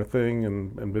done our thing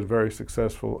and been very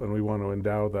successful, and we want to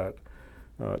endow that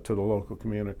to the local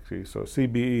community. So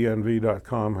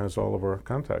cbenv.com has all of our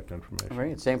contact information. All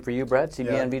right. Same for you, Brad,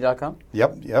 cbenv.com?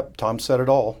 Yep. Tom said it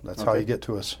all. That's how you get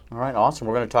to us. All right, awesome.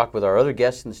 We're going to talk with our other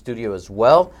guests in the studio as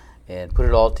well and put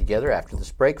it all together after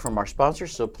this break from our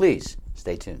sponsors, so please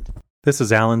stay tuned. This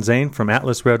is Alan Zane from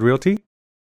Atlas Red Realty.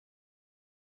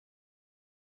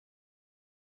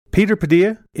 Peter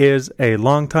Padilla is a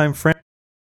longtime friend.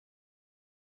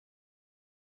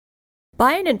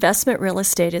 Buying investment real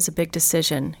estate is a big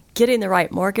decision. Getting the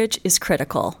right mortgage is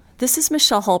critical. This is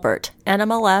Michelle Hulbert,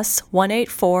 NMLS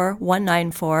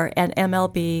 184194 and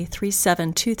MLB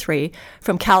 3723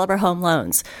 from Caliber Home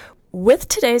Loans. With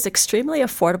today's extremely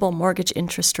affordable mortgage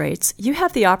interest rates, you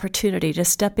have the opportunity to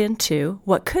step into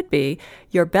what could be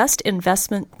your best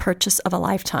investment purchase of a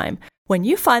lifetime. When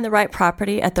you find the right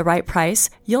property at the right price,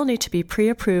 you'll need to be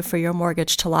pre-approved for your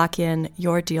mortgage to lock in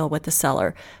your deal with the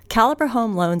seller. Caliber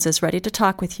Home Loans is ready to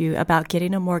talk with you about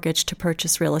getting a mortgage to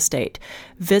purchase real estate.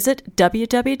 Visit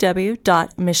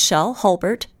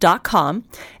www.michellehulbert.com,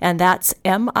 and that's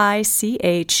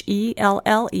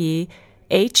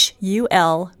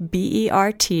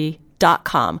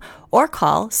MICHELLEHULBERT.com, or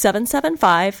call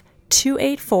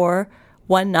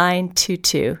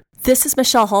 775-284-1922. This is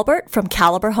Michelle Hulbert from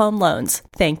Caliber Home Loans.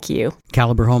 Thank you.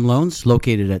 Caliber Home Loans,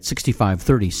 located at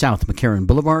 6530 South McCarran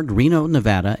Boulevard, Reno,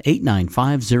 Nevada,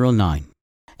 89509.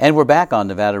 And we're back on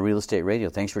Nevada Real Estate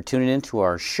Radio. Thanks for tuning in to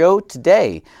our show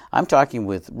today. I'm talking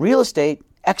with real estate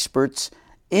experts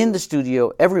in the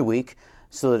studio every week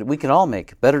so that we can all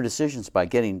make better decisions by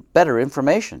getting better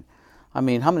information. I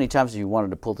mean, how many times have you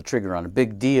wanted to pull the trigger on a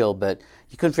big deal, but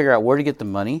you couldn't figure out where to get the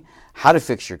money, how to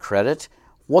fix your credit,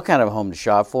 what kind of home to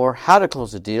shop for, how to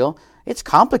close a deal? It's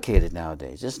complicated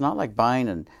nowadays. It's not like buying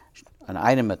an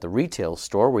item at the retail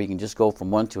store where you can just go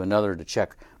from one to another to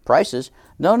check prices.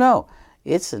 No.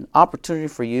 It's an opportunity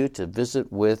for you to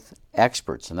visit with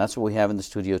experts, and that's what we have in the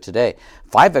studio today.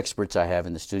 5 experts I have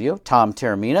in the studio: Tom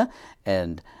Taormina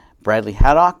and Bradley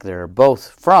Haddock. They're both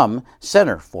from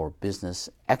Center for Business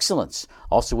Excellence.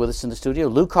 Also with us in the studio,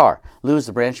 Lou Carr. Lou is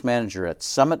the branch manager at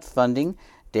Summit Funding.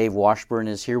 Dave Washburn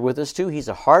is here with us too. He's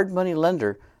a hard money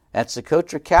lender at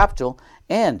Socotra Capital.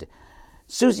 And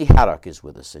Susie Haddock is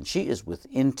with us, and she is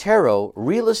with Intero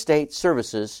Real Estate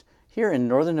Services here in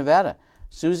Northern Nevada.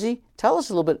 Susie, tell us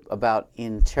a little bit about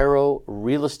Intero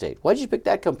Real Estate. Why did you pick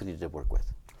that company to work with?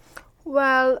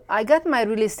 Well, I got my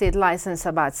real estate license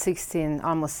about 16,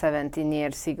 almost 17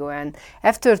 years ago, and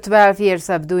after 12 years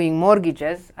of doing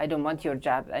mortgages, I don't want your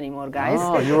job anymore, guys.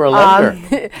 Oh, you were a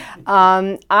lender.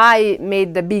 I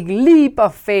made the big leap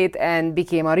of faith and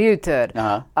became a realtor.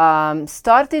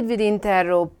 Started with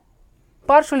Intero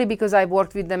partially because I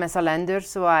worked with them as a lender,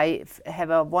 so I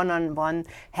have a one-on-one,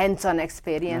 hands-on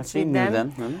experience with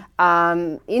them.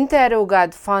 Intero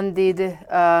got funded,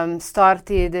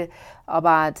 started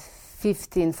about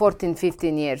 14,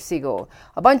 15 years ago.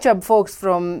 A bunch of folks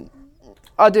from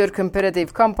other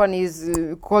comparative companies,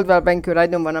 Coldwell Banker, I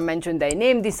don't want to mention their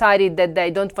name, decided that they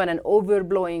don't want an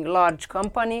overblowing large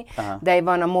company. They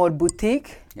want a more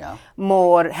boutique,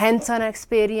 more hands-on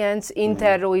experience.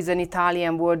 Intero is an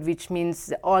Italian word which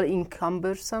means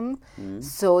all-encompassing.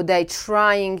 So they're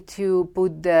trying to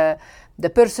put the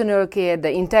personal care,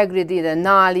 the integrity, the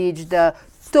knowledge, the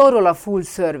total of full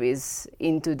service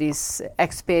into this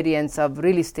experience of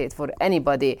real estate for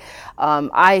anybody.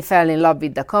 I fell in love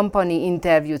with the company,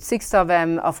 interviewed 6 of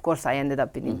them. Of course, I ended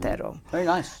up in Intero. Very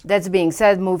nice. That being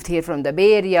said, moved here from the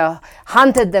Bay Area,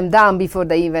 hunted them down before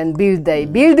they even built the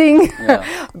building,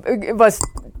 was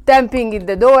stamping in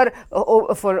the door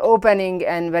for opening,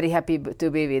 and very happy to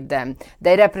be with them.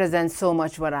 They represent so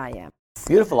much what I am.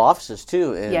 Beautiful offices,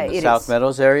 too, in the South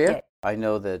Meadows area. Yeah. I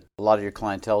know that a lot of your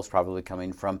clientele is probably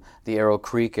coming from the Arrow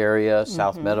Creek area,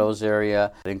 South Meadows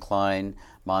area, Incline,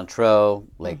 Montreux,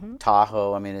 Lake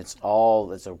Tahoe. I mean, it's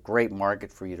a great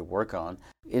market for you to work on.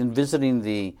 In visiting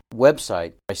the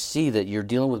website, I see that you're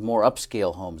dealing with more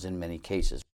upscale homes in many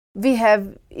cases. We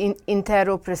have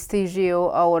Intero Prestigio,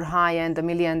 our high-end, $1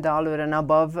 million and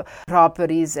above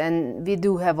properties, and we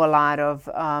do have a lot of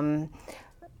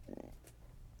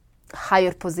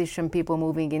higher position people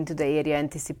moving into the area,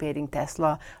 anticipating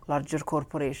Tesla, larger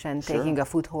corporation, taking a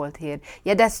foothold here.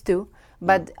 Yeah, that's too.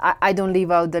 But I don't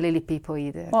leave out the lily people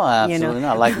either. Well, absolutely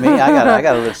not. Like me, I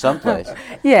got to live someplace.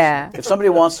 Yeah. If somebody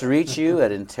wants to reach you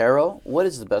at Intero, what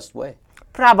is the best way?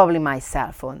 Probably my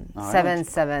cell phone,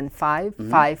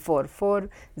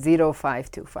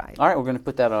 775-544-0525. All right, we're going to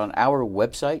put that on our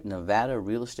website,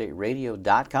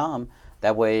 NevadaRealEstateRadio.com.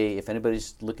 That way, if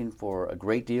anybody's looking for a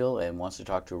great deal and wants to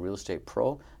talk to a real estate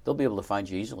pro, they'll be able to find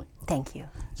you easily. Thank you.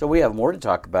 So we have more to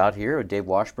talk about here. Dave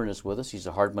Washburn is with us. He's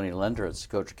a hard money lender at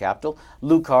Socotra Capital.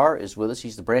 Lou Carr is with us.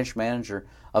 He's the branch manager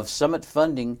of Summit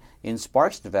Funding in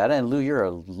Sparks, Nevada. And Lou, you're a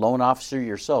loan officer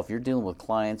yourself. You're dealing with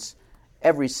clients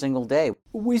every single day.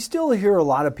 We still hear a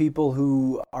lot of people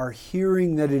who are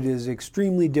hearing that it is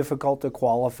extremely difficult to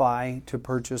qualify to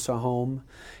purchase a home.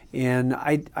 And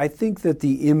I think that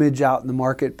the image out in the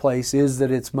marketplace is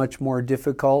that it's much more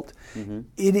difficult.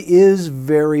 It is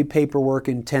very paperwork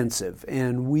intensive,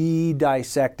 and we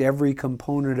dissect every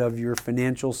component of your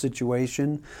financial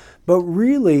situation. But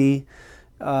really,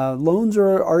 loans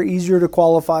are easier to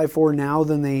qualify for now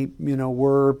than they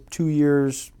were 2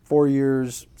 years, 4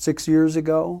 years, 6 years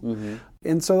ago.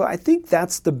 And so I think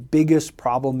that's the biggest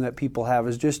problem that people have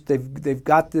is just they've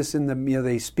got this in the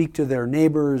they speak to their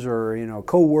neighbors or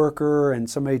coworker, and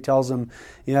somebody tells them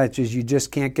it's just you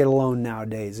just can't get a loan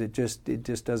nowadays. It just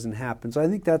doesn't happen. So I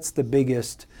think that's the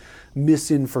biggest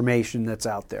misinformation that's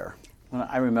out there. Well,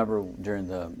 I remember during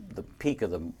the peak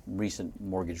of the recent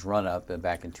mortgage run-up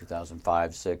back in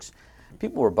 2005-06,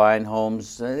 people were buying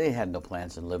homes. They had no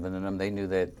plans on living in them. They knew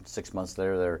that 6 months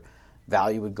later their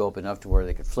value would go up enough to where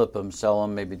they could flip them, sell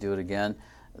them, maybe do it again.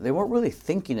 They weren't really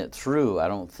thinking it through, I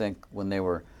don't think, when they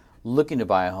were looking to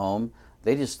buy a home.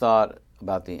 They just thought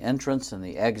about the entrance and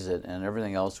the exit, and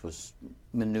everything else was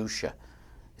minutia.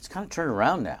 It's kind of turned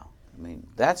around now. I mean,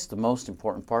 that's the most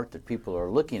important part that people are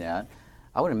looking at.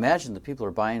 I would imagine that people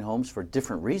are buying homes for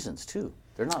different reasons, too.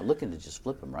 They're not looking to just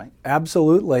flip them, right?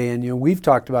 Absolutely, and we've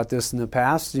talked about this in the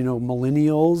past.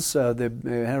 Millennials, they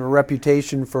have a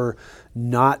reputation for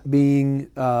not being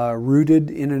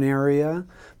rooted in an area,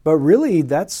 but really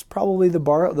that's probably the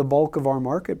bulk of our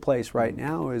marketplace right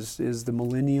now is the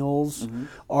millennials,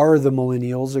 are the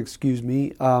millennials, excuse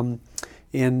me, and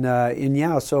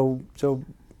yeah, so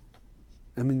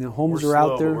I mean the homes are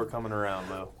out there. But we're coming around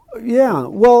though. Yeah,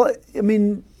 well, I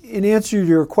mean. In answer to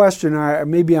your question,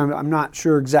 I'm not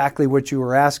sure exactly what you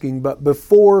were asking, but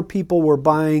before people were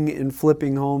buying and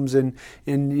flipping homes, and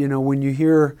when you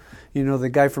hear the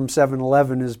guy from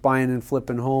 7-Eleven is buying and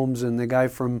flipping homes, and the guy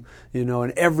from,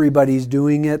 and everybody's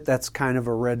doing it, that's kind of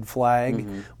a red flag.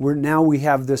 Now we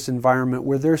have this environment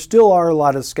where there still are a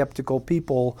lot of skeptical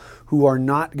people who are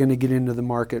not going to get into the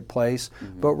marketplace.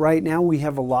 But right now we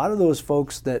have a lot of those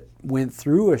folks that went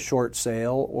through a short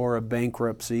sale or a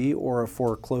bankruptcy or a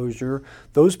foreclosure.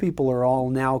 Those people are all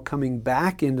now coming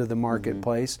back into the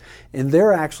marketplace, and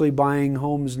they're actually buying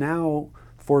homes now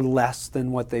for less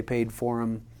than what they paid for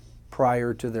them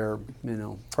prior to their,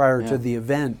 to the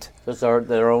event. It's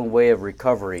their own way of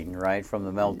recovering, right, from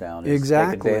the meltdown.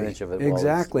 Exactly. Take advantage of it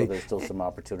exactly. while there's still some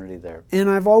opportunity there. And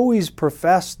I've always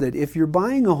professed that if you're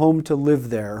buying a home to live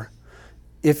there,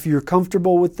 if you're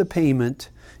comfortable with the payment,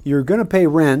 you're going to pay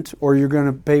rent or you're going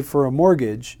to pay for a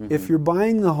mortgage. If you're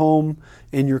buying the home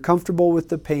and you're comfortable with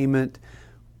the payment,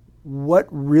 what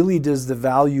really does the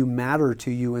value matter to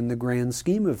you in the grand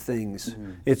scheme of things?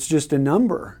 It's just a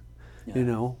number,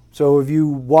 So if you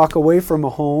walk away from a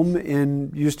home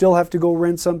and you still have to go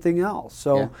rent something else.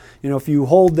 So, if you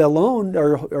hold the loan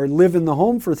or live in the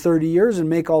home for 30 years and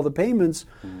make all the payments,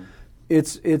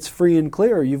 it's free and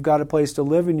clear. You've got a place to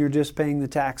live and you're just paying the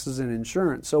taxes and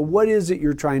insurance. So what is it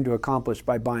you're trying to accomplish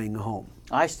by buying a home?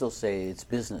 I still say it's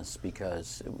business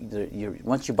because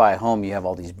once you buy a home, you have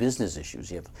all these business issues.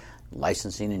 You have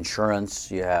licensing, insurance,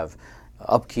 you have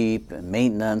upkeep and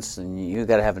maintenance, and you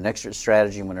got to have an extra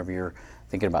strategy whenever you're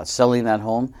thinking about selling that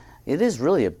home. It is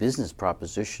really a business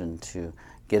proposition to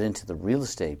get into the real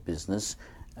estate business,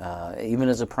 even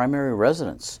as a primary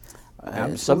residence.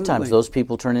 Sometimes those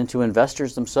people turn into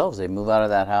investors themselves. They move out of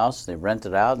that house, they rent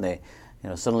it out, and they,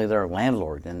 suddenly they're a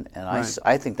landlord. And right.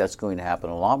 I think that's going to happen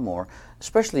a lot more,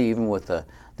 especially even with the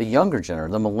younger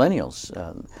generation, the millennials.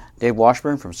 Dave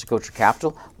Washburn from Socotra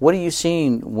Capital. What are you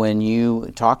seeing when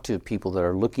you talk to people that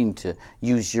are looking to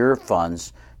use your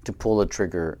funds to pull the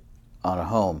trigger on a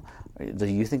home? Do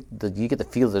you get the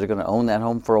feel that they're going to own that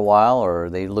home for a while, or are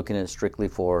they looking at it strictly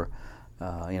for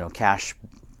cash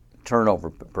turnover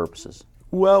purposes?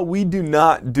 Well, we do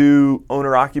not do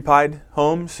owner-occupied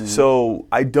homes, so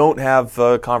I don't have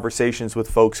conversations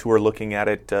with folks who are looking at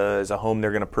it as a home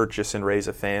they're going to purchase and raise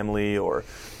a family, or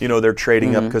they're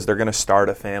trading up because they're going to start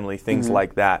a family, things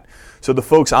like that. So the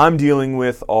folks I'm dealing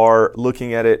with are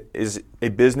looking at it as a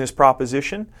business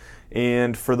proposition,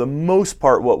 and for the most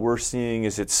part what we're seeing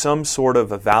is it's some sort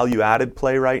of a value-added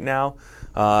play right now.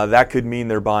 That could mean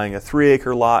they're buying a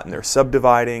 3-acre lot and they're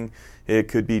subdividing. It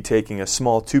could be taking a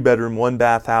small 2-bedroom,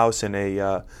 1-bath house in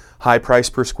a high price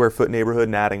per square foot neighborhood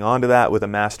and adding on to that with a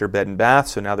master bed and bath.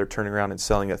 So now they're turning around and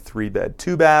selling a 3-bed,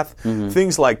 2-bath,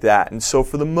 things like that. And so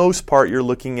for the most part, you're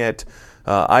looking at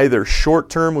either short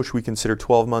term, which we consider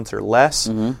 12 months or less,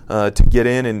 to get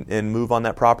in and move on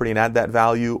that property and add that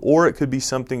value, or it could be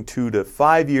something 2 to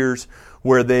 5 years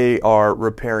where they are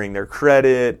repairing their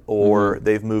credit, or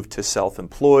they've moved to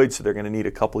self-employed, so they're going to need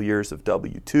a couple years of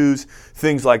W-2s,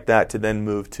 things like that, to then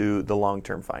move to the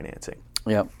long-term financing.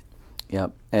 Yep.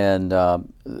 And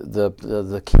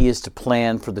the key is to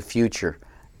plan for the future,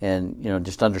 and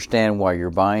just understand why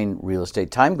you're buying real estate.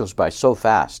 Time goes by so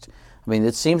fast. I mean,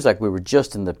 it seems like we were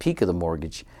just in the peak of the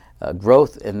mortgage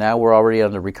growth, and now we're already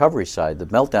on the recovery side. The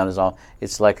meltdown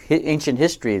it's like ancient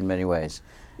history in many ways.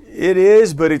 It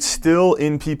is, but it's still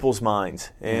in people's minds.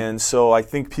 And so I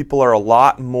think people are a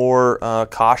lot more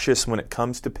cautious when it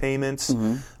comes to payments.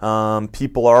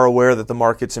 People are aware that the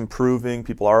market's improving.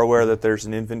 People are aware that there's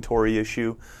an inventory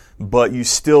issue. But you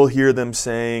still hear them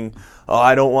saying,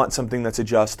 I don't want something that's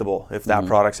adjustable if that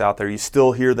product's out there. You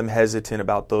still hear them hesitant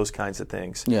about those kinds of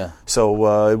things. Yeah.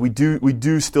 So we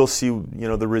do still see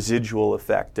the residual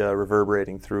effect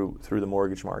reverberating through the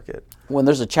mortgage market. When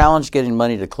there's a challenge getting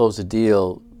money to close a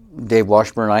deal, Dave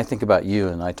Washburn, I think about you,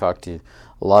 and I talk to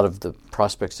a lot of the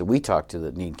prospects that we talk to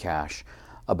that need cash,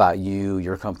 about you,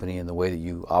 your company, and the way that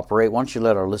you operate. Why don't you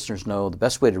let our listeners know the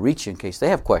best way to reach you in case they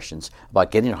have questions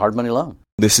about getting a hard money loan?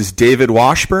 This is David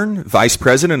Washburn, Vice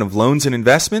President of Loans and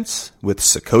Investments with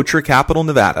Socotra Capital,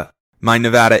 Nevada. My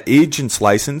Nevada agent's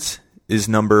license is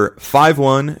number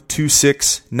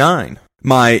 51269.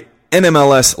 My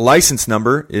NMLS license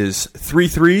number is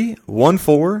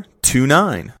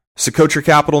 331429. Socotra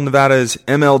Capital Nevada's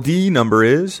MLD number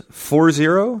is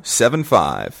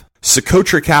 4075.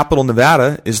 Socotra Capital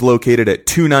Nevada is located at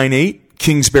 298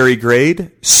 Kingsbury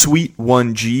Grade, Suite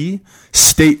 1G,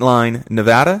 State Line,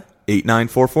 Nevada,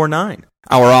 89449.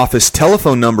 Our office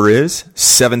telephone number is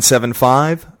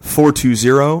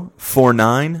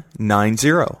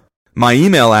 775-420-4990. My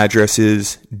email address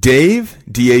is Dave,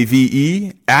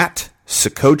 D-A-V-E, at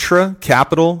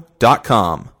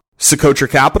SocotraCapital.com. Socotra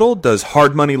Capital does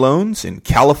hard money loans in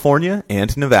California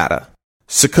and Nevada.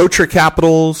 Socotra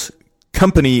Capital's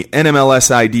Company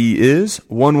NMLS ID is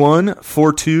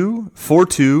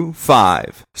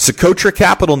 1142425. Socotra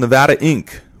Capital Nevada,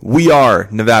 Inc. We are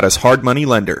Nevada's hard money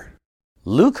lender.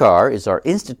 Lou Carr is our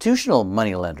institutional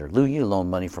money lender. Lou, you loan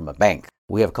money from a bank.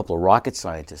 We have a couple of rocket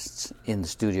scientists in the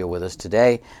studio with us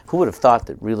today. Who would have thought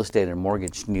that real estate and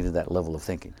mortgage needed that level of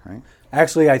thinking, right?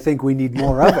 Actually, I think we need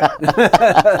more of it.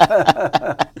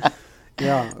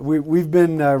 Yeah, we've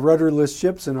been rudderless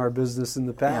ships in our business in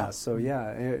the past. So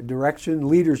direction,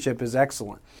 leadership is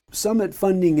excellent. Summit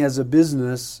Funding as a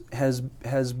business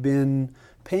has been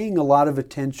paying a lot of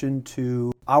attention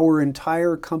to our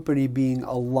entire company being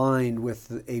aligned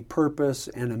with a purpose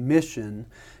and a mission.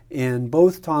 And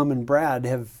both Tom and Brad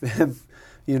have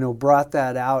brought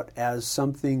that out as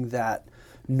something that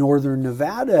Northern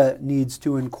Nevada needs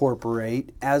to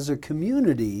incorporate as a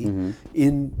community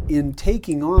in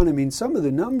taking on. I mean, some of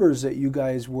the numbers that you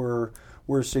guys were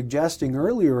suggesting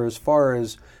earlier, as far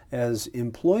as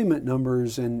employment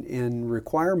numbers and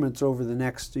requirements over the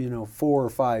next 4 or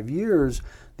 5 years,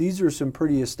 these are some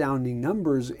pretty astounding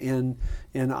numbers, and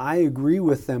I agree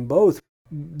with them both.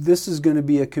 This is going to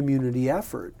be a community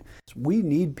effort. We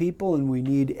need people, and we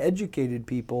need educated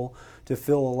people to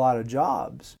fill a lot of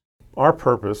jobs. Our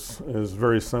purpose is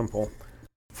very simple.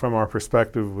 From our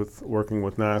perspective with working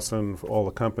with NASA and all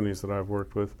the companies that I've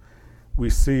worked with, we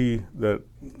see that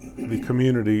the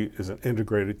community is an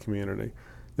integrated community.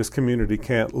 This community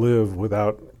can't live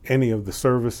without any of the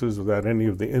services, without any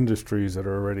of the industries that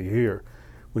are already here.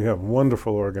 We have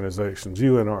wonderful organizations,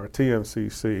 UNR,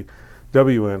 TMCC,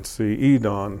 WNC,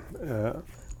 EDON.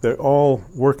 They're all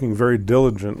working very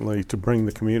diligently to bring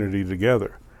the community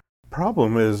together.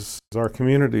 Problem is our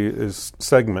community is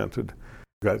segmented.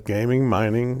 We've got gaming,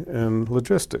 mining, and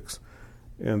logistics.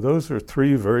 And those are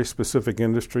three very specific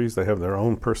industries. They have their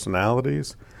own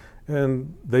personalities,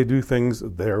 and they do things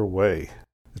their way.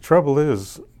 The trouble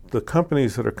is the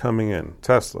companies that are coming in,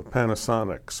 Tesla,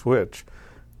 Panasonic, Switch,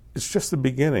 it's just the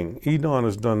beginning. EDON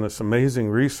has done this amazing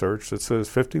research that says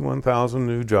 51,000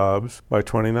 new jobs by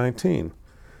 2019.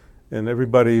 And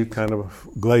everybody kind of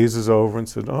glazes over and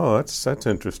said, oh, that's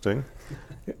interesting.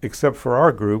 Except for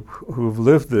our group who've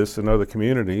lived this in other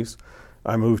communities.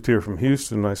 I moved here from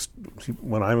Houston.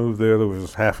 When I moved there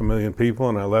was 500,000 people,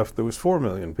 and I left, there was 4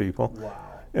 million people. Wow.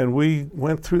 And we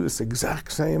went through this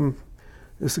exact same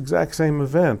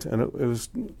event. And it was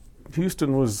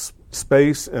Houston was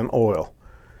space and oil.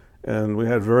 And we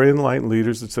had very enlightened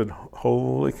leaders that said,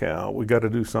 holy cow, we got to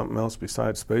do something else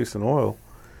besides space and oil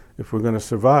if we're going to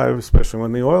survive, especially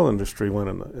when the oil industry went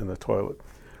in the toilet.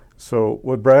 So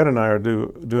what Brad and I are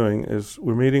doing is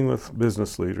we're meeting with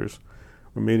business leaders,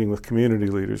 we're meeting with community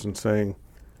leaders and saying,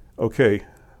 okay,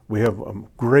 we have a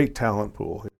great talent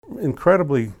pool,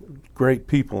 incredibly great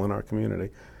people in our community,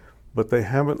 but they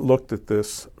haven't looked at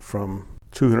this from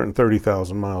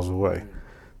 230,000 miles away.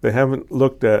 They haven't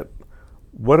looked at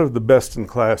what have the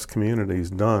best-in-class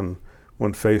communities done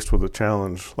when faced with a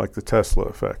challenge like the Tesla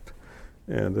effect.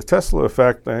 And the Tesla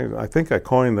effect, I think I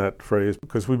coined that phrase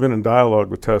because we've been in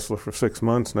dialogue with Tesla for 6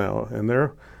 months now, and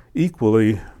they're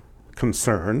equally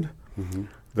concerned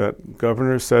that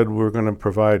governor said we're going to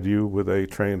provide you with a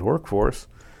trained workforce,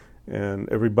 and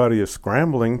everybody is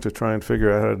scrambling to try and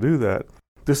figure out how to do that.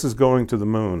 This is going to the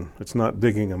moon. It's not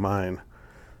digging a mine.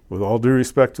 With all due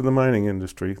respect to the mining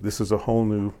industry, this is a whole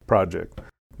new project.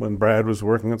 When Brad was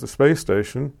working at the space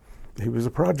station, he was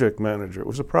a project manager. It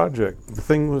was a project. The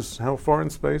thing was how far in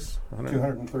space?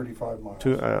 235 miles.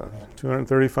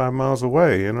 235 miles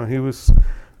away.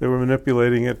 They were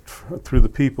manipulating it through the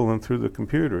people and through the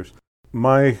computers.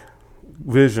 My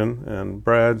vision and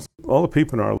Brad's, all the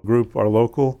people in our group are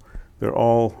local. They're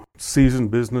all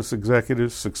seasoned business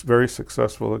executives, very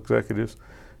successful executives.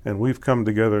 And we've come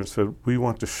together and said, we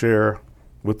want to share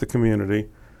with the community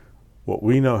what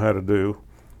we know how to do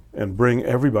and bring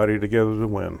everybody together to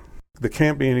win. There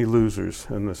can't be any losers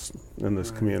in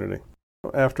this community.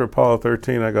 After Apollo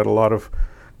 13, I got a lot of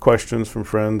questions from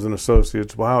friends and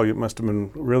associates. Wow, it must have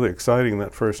been really exciting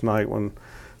that first night when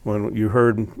you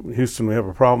heard Houston, we have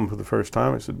a problem for the first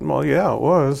time. I said, well, yeah, it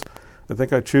was. I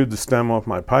think I chewed the stem off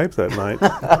my pipe that night.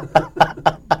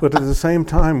 But at the same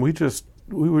time, we did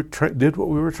what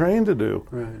we were trained to do.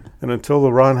 Right. And until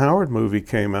the Ron Howard movie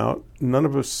came out, none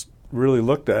of us really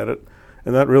looked at it.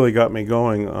 And that really got me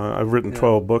going. I've written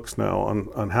 12 books now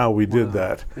on how we did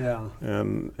that. Yeah.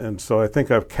 And so I think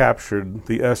I've captured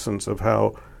the essence of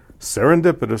how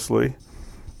serendipitously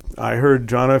I heard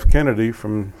John F. Kennedy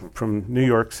from New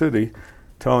York City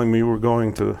telling me we're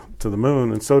going to the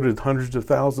moon, and so did hundreds of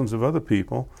thousands of other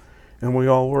people. And we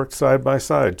all worked side by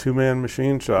side, two-man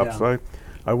machine shops. Yeah.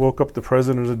 I woke up the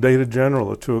president of Data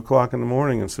General at 2 o'clock in the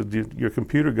morning and said, your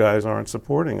computer guys aren't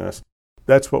supporting us.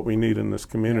 That's what we need in this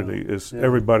community, is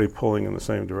everybody pulling in the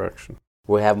same direction.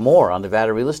 We'll have more on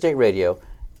Nevada Real Estate Radio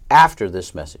after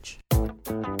this message.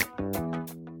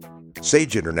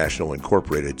 Sage International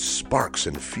Incorporated sparks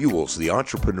and fuels the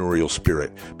entrepreneurial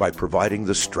spirit by providing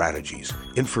the strategies,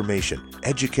 information,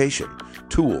 education,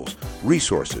 tools,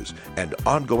 resources, and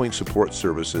ongoing support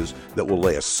services that will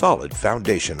lay a solid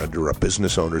foundation under a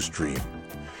business owner's dream.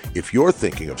 If you're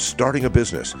thinking of starting a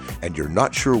business and you're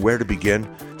not sure where to begin,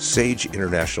 Sage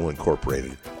International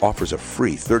Incorporated offers a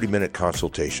free 30-minute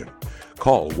consultation.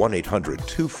 Call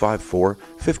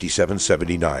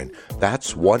 1-800-254-5779.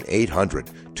 That's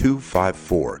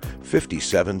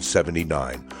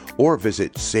 1-800-254-5779. Or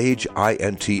visit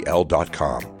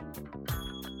sageintl.com.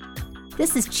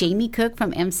 This is Jamie Cook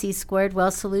from MC Squared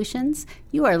Wealth Solutions.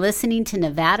 You are listening to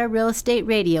Nevada Real Estate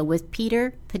Radio with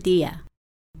Peter Padilla.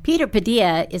 Peter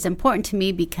Padilla is important to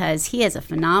me because he is a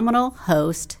phenomenal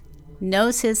host,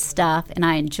 knows his stuff, and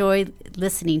I enjoy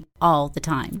listening all the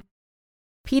time.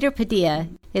 Peter Padilla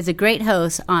is a great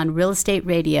host on Real Estate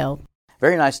Radio.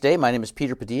 Very nice day. My name is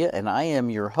Peter Padilla, and I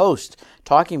am your host,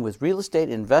 talking with real estate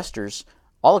investors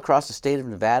all across the state of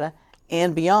Nevada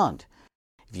and beyond.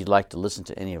 If you'd like to listen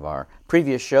to any of our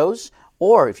previous shows,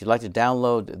 or if you'd like to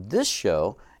download this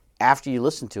show after you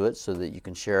listen to it so that you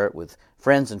can share it with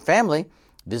friends and family,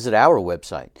 visit our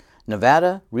website,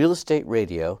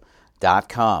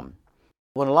 NevadaRealEstateRadio.com.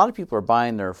 When a lot of people are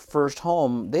buying their first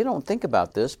home, they don't think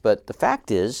about this, but the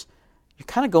fact is, you're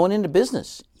kind of going into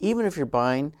business, even if you're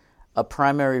buying a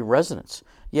primary residence.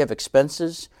 You have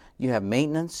expenses, you have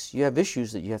maintenance, you have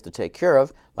issues that you have to take care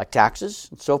of, like taxes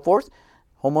and so forth,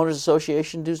 homeowners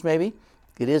association dues maybe.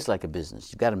 It is like a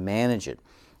business. You've got to manage it.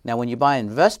 Now, when you buy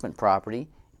investment property,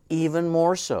 even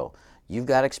more so. You've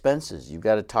got expenses. You've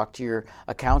got to talk to your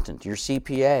accountant, your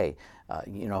CPA.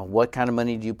 What kind of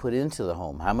money do you put into the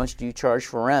home? How much do you charge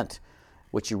for rent?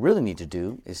 What you really need to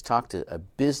do is talk to a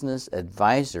business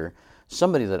advisor.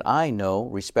 Somebody that I know,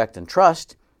 respect, and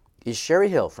trust is Sherry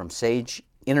Hill from Sage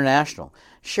International.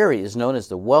 Sherry is known as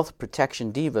the Wealth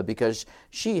Protection Diva because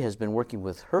she has been working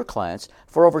with her clients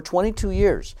for over 22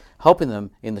 years, helping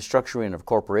them in the structuring of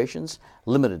corporations,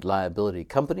 limited liability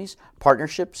companies,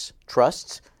 partnerships,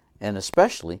 trusts, and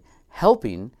especially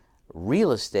helping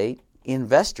real estate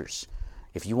investors.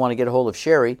 If you want to get a hold of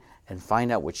Sherry and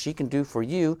find out what she can do for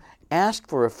you, ask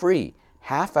for a free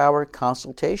half-hour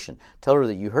consultation. Tell her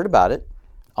that you heard about it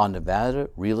on Nevada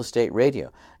Real Estate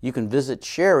Radio. You can visit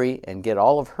Sherry and get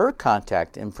all of her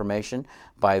contact information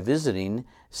by visiting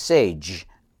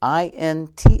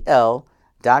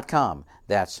sageintl.com.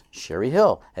 That's Sherry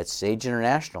Hill at Sage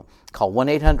International. Call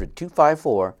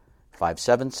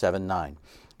 1-800-254-5779.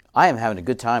 I am having a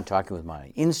good time talking with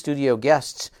my in-studio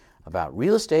guests about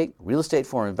real estate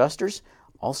for investors,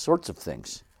 all sorts of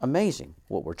things. Amazing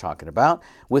what we're talking about.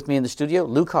 With me in the studio,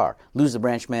 Lou Carr. Lou's the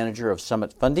branch manager of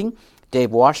Summit Funding.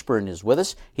 Dave Washburn is with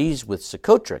us. He's with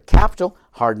Socotra Capital,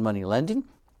 hard money lending.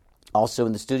 Also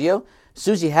in the studio,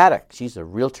 Susie Haddock. She's a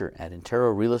realtor at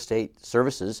Intero Real Estate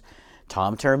Services.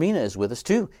 Tom Taramina is with us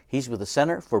too. He's with the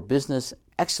Center for Business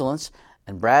Excellence.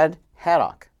 And Brad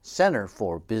Haddock, Center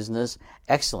for Business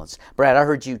Excellence. Brad, I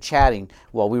heard you chatting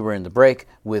while we were in the break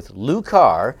with Lou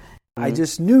Carr. I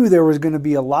just knew there was going to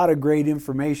be a lot of great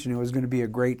information. It was going to be a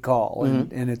great call,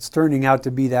 and it's turning out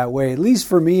to be that way, at least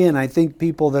for me, and I think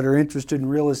people that are interested in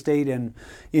real estate and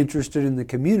interested in the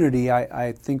community,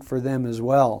 I think for them as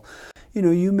well. You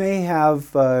know, you may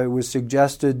have, it was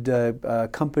suggested,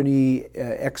 company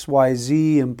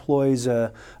XYZ employs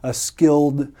a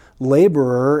skilled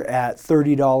laborer at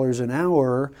 $30 an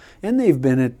hour, and they've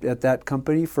been at that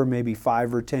company for maybe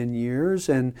 5 or 10 years,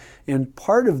 and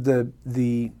part of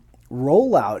the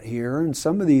rollout here, and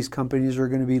some of these companies are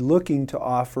going to be looking to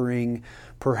offering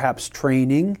perhaps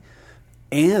training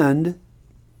and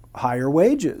higher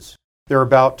wages. There are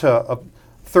about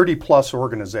 30-plus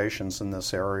organizations in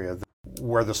this area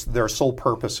where their sole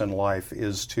purpose in life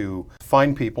is to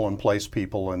find people and place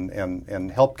people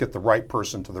and help get the right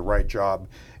person to the right job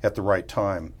at the right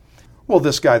time. Well,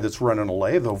 this guy that's running a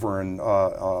lathe over in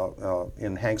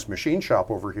Hank's machine shop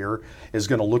over here is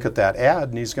going to look at that ad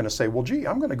and he's going to say, well, gee,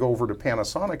 I'm going to go over to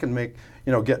Panasonic and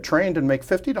get trained and make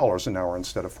 $50 an hour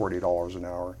instead of $40 an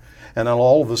hour. And then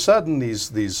all of a sudden,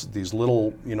 these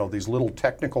little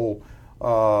technical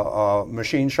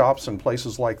machine shops and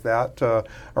places like that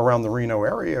around the Reno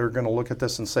area are going to look at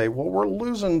this and say, well, we're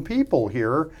losing people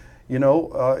here.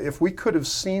 If we could have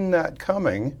seen that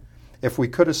coming, if we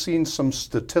could have seen some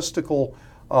statistical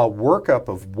workup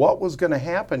of what was going to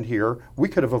happen here, we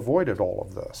could have avoided all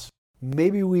of this.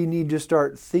 maybe we need to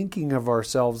start thinking of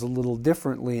ourselves a little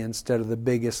differently instead of the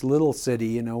biggest little city.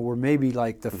 You know, we're maybe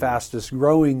like the fastest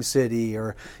growing city,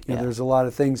 or you know, there's a lot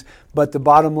of things. But the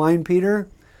bottom line, Peter,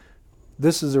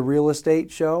 this is a real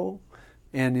estate show,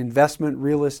 and investment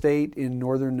real estate in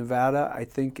Northern Nevada, I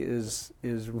think, is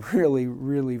really,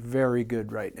 really very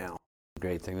good right now.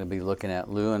 Great thing to be looking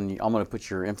at, Lou, and I'm going to put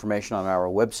your information on our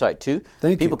website too.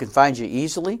 People can find you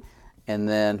easily, and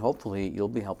then hopefully you'll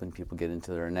be helping people get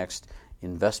into their next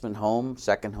investment home,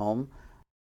 second home.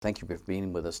 Thank you for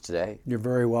being with us today. You're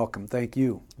very welcome. Thank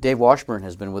you. Dave Washburn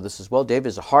has been with us as well. Dave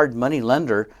is a hard money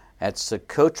lender at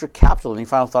Socotra Capital. Any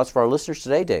final thoughts for our listeners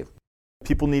today, Dave?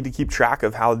 People need to keep track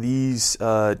of how these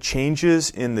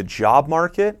changes in the job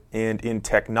market and in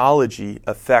technology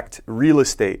affect real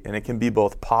estate. And it can be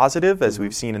both positive, as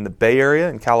we've seen in the Bay Area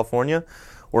in California,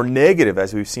 or negative,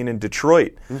 as we've seen in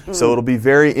Detroit. So it'll be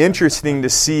very interesting to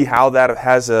see how that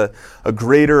has a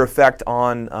greater effect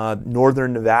on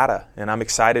Northern Nevada. And I'm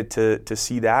excited to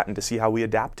see that and to see how we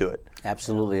adapt to it.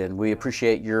 Absolutely, and we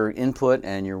appreciate your input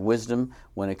and your wisdom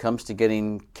when it comes to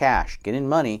getting cash, getting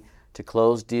money to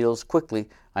close deals quickly.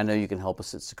 I know you can help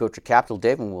us at Socotra Capital,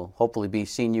 Dave, and we'll hopefully be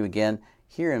seeing you again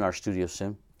here in our studio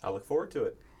soon. I look forward to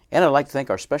it. And I'd like to thank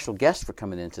our special guest for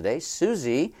coming in today,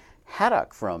 Susie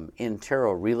Haddock from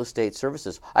Intero Real Estate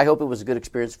Services. I hope it was a good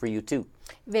experience for you too.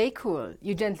 Very cool.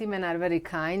 You gentlemen are very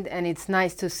kind, and it's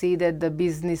nice to see that the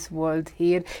business world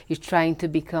here is trying to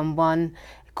become one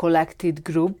collected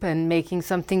group and making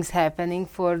some things happening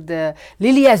for the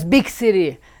Lilia's big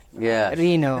city. Yeah,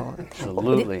 Reno.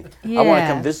 Absolutely. I want to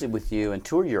come visit with you and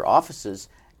tour your offices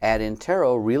at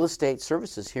Intero Real Estate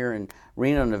Services here in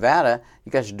Reno, Nevada.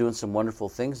 You guys are doing some wonderful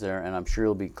things there, and I'm sure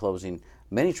you'll be closing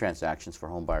many transactions for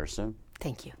home buyers soon.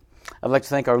 Thank you. I'd like to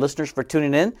thank our listeners for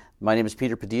tuning in. My name is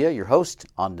Peter Padilla, your host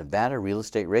on Nevada Real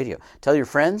Estate Radio. Tell your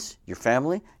friends, your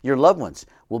family, your loved ones.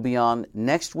 We'll be on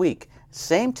next week,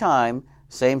 same time,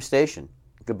 same station.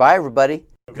 Goodbye, everybody.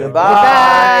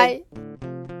 Goodbye.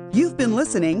 You've been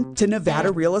listening to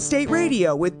Nevada Real Estate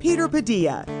Radio with Peter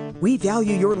Padilla. We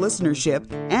value your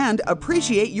listenership and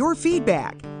appreciate your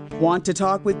feedback. Want to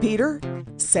talk with Peter?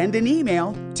 Send an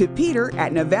email to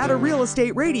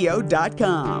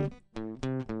peter@nevadarealestateradio.com.